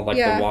wall, like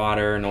Yeah. the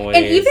water noise,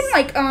 And even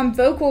like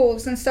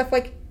vocals and stuff,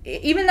 like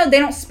even though they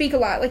don't speak a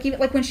lot, like even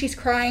like when she's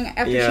crying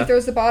after Yeah. she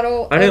throws the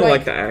bottle. I or, didn't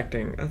like the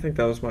acting. I think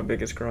that was my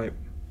biggest gripe.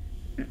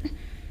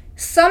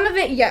 Some of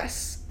it,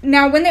 yes.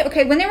 Now when they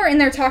were in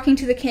there talking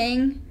to the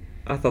king,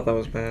 I thought that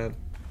was bad.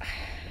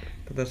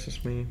 But that's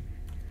just me.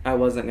 I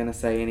wasn't gonna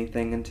say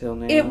anything until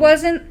now. it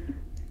wasn't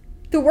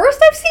the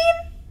worst I've seen,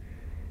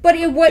 but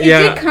it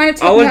did kind of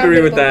take I'll me out of agree it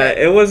a with little that.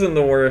 bit. It wasn't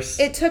the worst.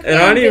 It took me and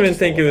out I of don't it even just a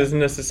think it little was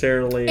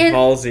necessarily And-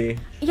 Halsey.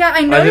 Yeah, I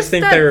I noticed just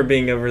think that. they were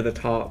being over the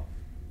top.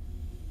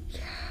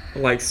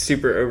 Like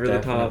super over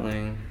the top.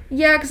 Definitely.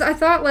 Yeah, because I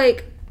thought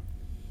like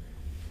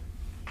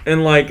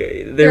And like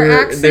they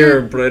accent-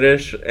 were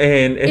British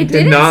and It did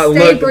didn't not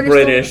stay look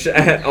British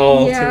at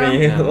all Yeah. to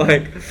me. No.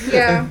 Like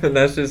Yeah.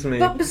 that's just me.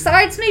 But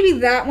besides maybe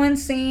that one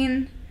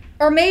scene,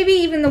 or maybe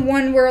even the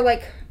one where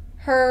like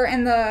her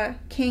and the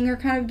king are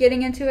kind of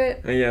getting into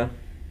it, Yeah.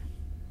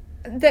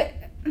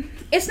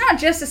 it's not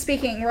just the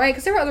speaking, right?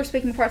 Because there were other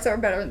speaking parts that were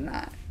better than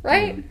that,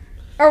 right?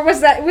 Or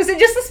was it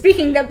just the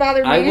speaking that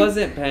bothered me? I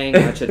wasn't paying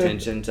much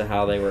attention to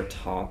how they were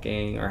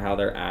talking or how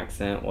their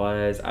accent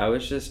was. I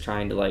was just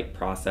trying to like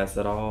process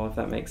it all, if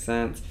that makes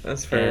sense.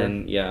 That's fair.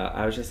 And yeah,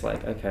 I was just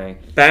like, okay,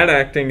 Bad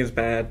acting is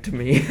bad to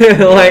me.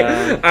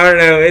 Yeah. I don't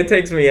know. It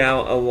takes me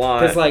out a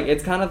lot. because like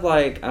it's kind of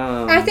like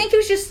I think it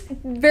was just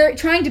very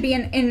trying to be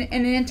in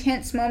an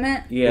intense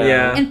moment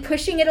yeah. and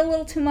pushing it a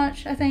little too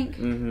much, I think.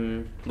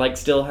 Mm-hmm. Like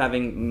still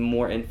having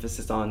more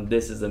emphasis on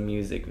this is a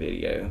music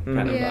video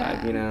kind of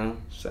Yeah. vibe, you know.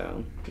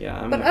 So yeah,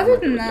 I'm But I'm other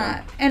okay than with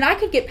that, and I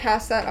could get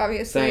past that,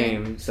 obviously.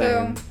 Same.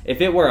 So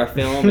If it were a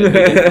film, it'd be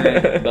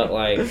different. But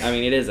like, I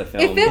mean, it is a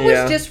film. if it was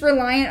Yeah. just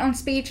reliant on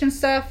speech and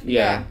stuff,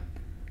 Yeah.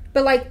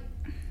 But like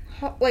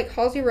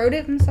Halsey wrote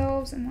it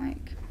themselves, and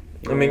like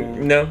I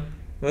mean, no.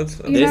 That's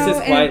You This know, is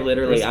quite and-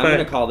 literally. I'm Respect.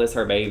 gonna call this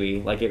her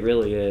baby. Like it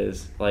really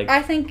is. Like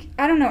I think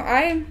I don't know.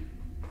 I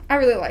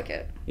really like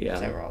it. yeah,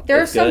 Overall, there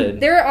are it's some. good.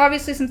 There are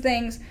obviously some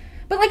things,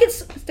 but like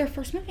it's their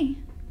first movie.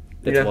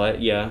 It's Yeah.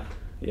 what? Yeah.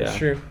 It's Yeah.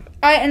 true.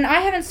 I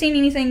haven't seen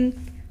anything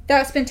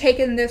that's been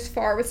taken this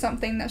far with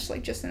something that's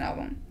like just an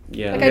album.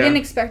 Yeah. Like Yeah. I didn't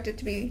expect it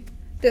to be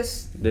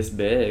this. This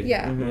big.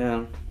 Yeah. Mhm.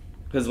 Yeah.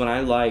 Because when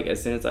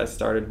as soon as I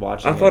started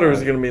watching, I thought it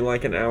was I- going to be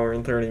like an hour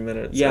and 30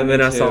 minutes. Yeah, And then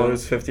me I saw too. it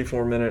was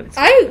 54 minutes.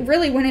 I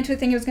really went into it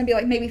thinking it was gonna be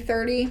like maybe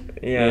 30.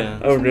 Yeah. Yeah.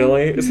 Oh,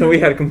 really? So we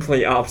had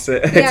complete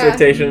opposite Yeah.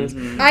 expectations.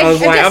 Mhm. I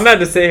was like, just- I'm about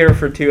to sit here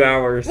for 2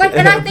 hours. Like,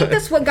 and I think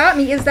that's what got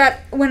me is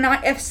that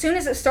as soon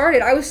as it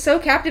started, I was so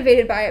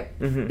captivated by it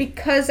Mhm.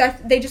 because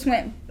they just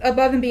went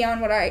above and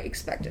beyond what I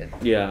expected.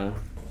 Yeah.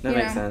 that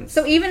makes sense.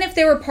 So even if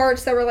there were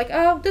parts that were like,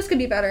 oh, this could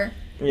be better,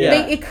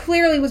 Yeah. it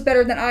clearly was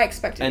better than I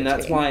expected. And it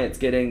that's to be. why it's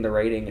getting the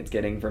rating it's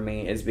getting for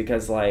me, is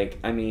because, like,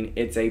 I mean,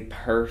 it's a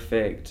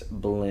perfect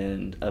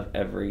blend of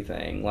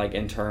everything. Like,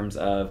 in terms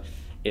of,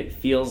 it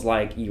feels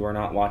like you are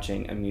not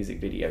watching a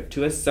music video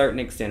to a certain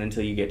extent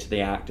until you get to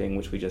the acting,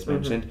 which we just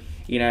mentioned,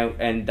 you know,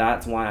 and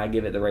that's why I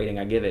give it the rating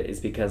I give it, is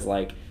because,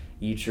 like,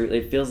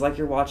 it feels like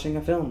you're watching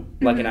a film,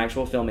 like an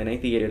actual film in a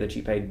theater that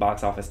you paid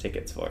box office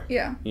tickets for.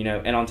 Yeah. You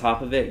know, and on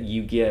top of it,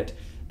 you get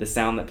the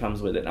sound that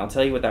comes with it. And I'll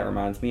tell you what that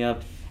reminds me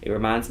of. It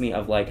reminds me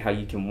of, like, how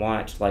you can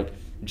watch, like,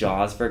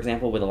 Jaws, for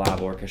example, with a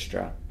live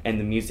orchestra, and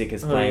the music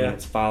is playing and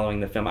it's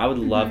following the film. I would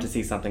love to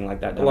see something like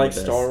that done Like with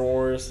this. Star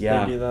Wars,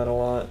 Yeah. they do that a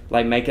lot.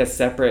 Like, make a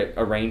separate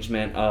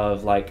arrangement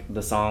of, like,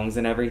 the songs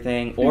and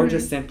everything, or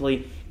just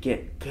simply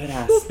get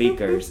good-ass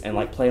speakers and,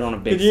 like, play it on a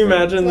big Could you screen.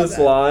 imagine Love this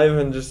that. live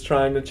and just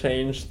trying to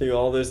change through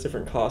all those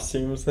different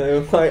costumes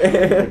though? Like,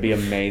 It'd be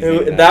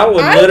amazing. that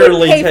would I would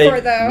literally pay take for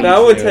it, though. that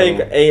would Me take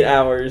too. 8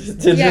 hours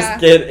to Yeah.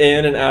 just get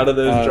in and out of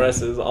those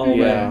dresses all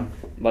Yeah. day.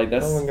 Like,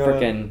 that's Oh my God.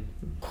 freaking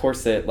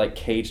corset, like,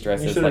 cage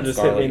dresses, You should like have just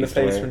hit me in the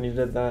Scarlett used face to when wear. you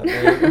did that.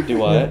 Man. Do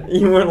what?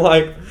 You were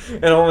like,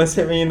 it almost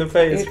hit me in the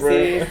face, bro.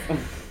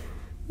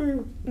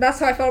 Oopsies. That's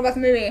how I felt about the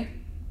movie.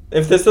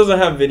 If this doesn't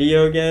have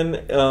video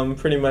again,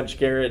 pretty much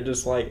Garrett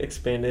just like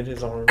expanded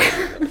his arms.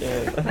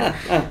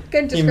 Yeah.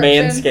 Good He description.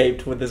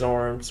 manscaped with his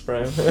arms,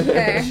 bro.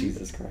 Okay.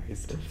 Jesus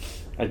Christ.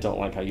 I don't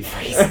like how you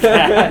phrase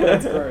that.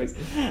 That's gross.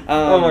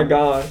 Oh my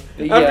god.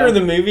 but After yeah.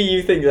 the movie,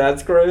 you think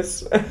that's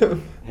gross?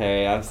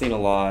 Hey, I've seen a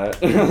lot.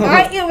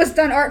 It was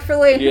done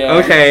artfully. Yeah.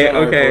 Okay, so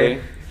okay.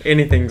 hopefully.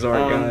 Anything's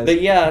art, guys.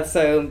 But yeah,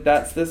 so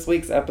that's this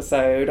week's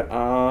episode.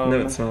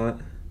 No, it's not.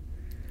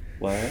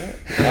 What? I'm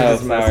Oh,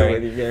 just messing sorry.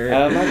 with you, Garrett.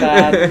 Oh, my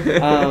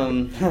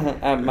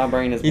bad. My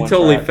brain is You one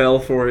totally track. fell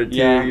for it, too.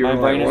 Yeah, You my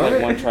were brain is "What?"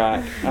 like one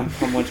track. I'm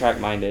one track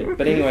minded.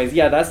 But anyways,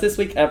 yeah, that's this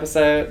week's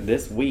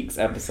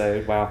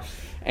episode. Wow.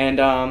 And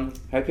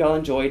hope y'all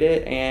enjoyed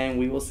it, and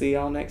we will see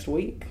y'all next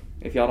week.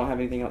 If y'all don't have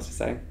anything else to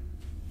say.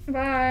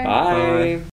 Bye. Bye. Bye.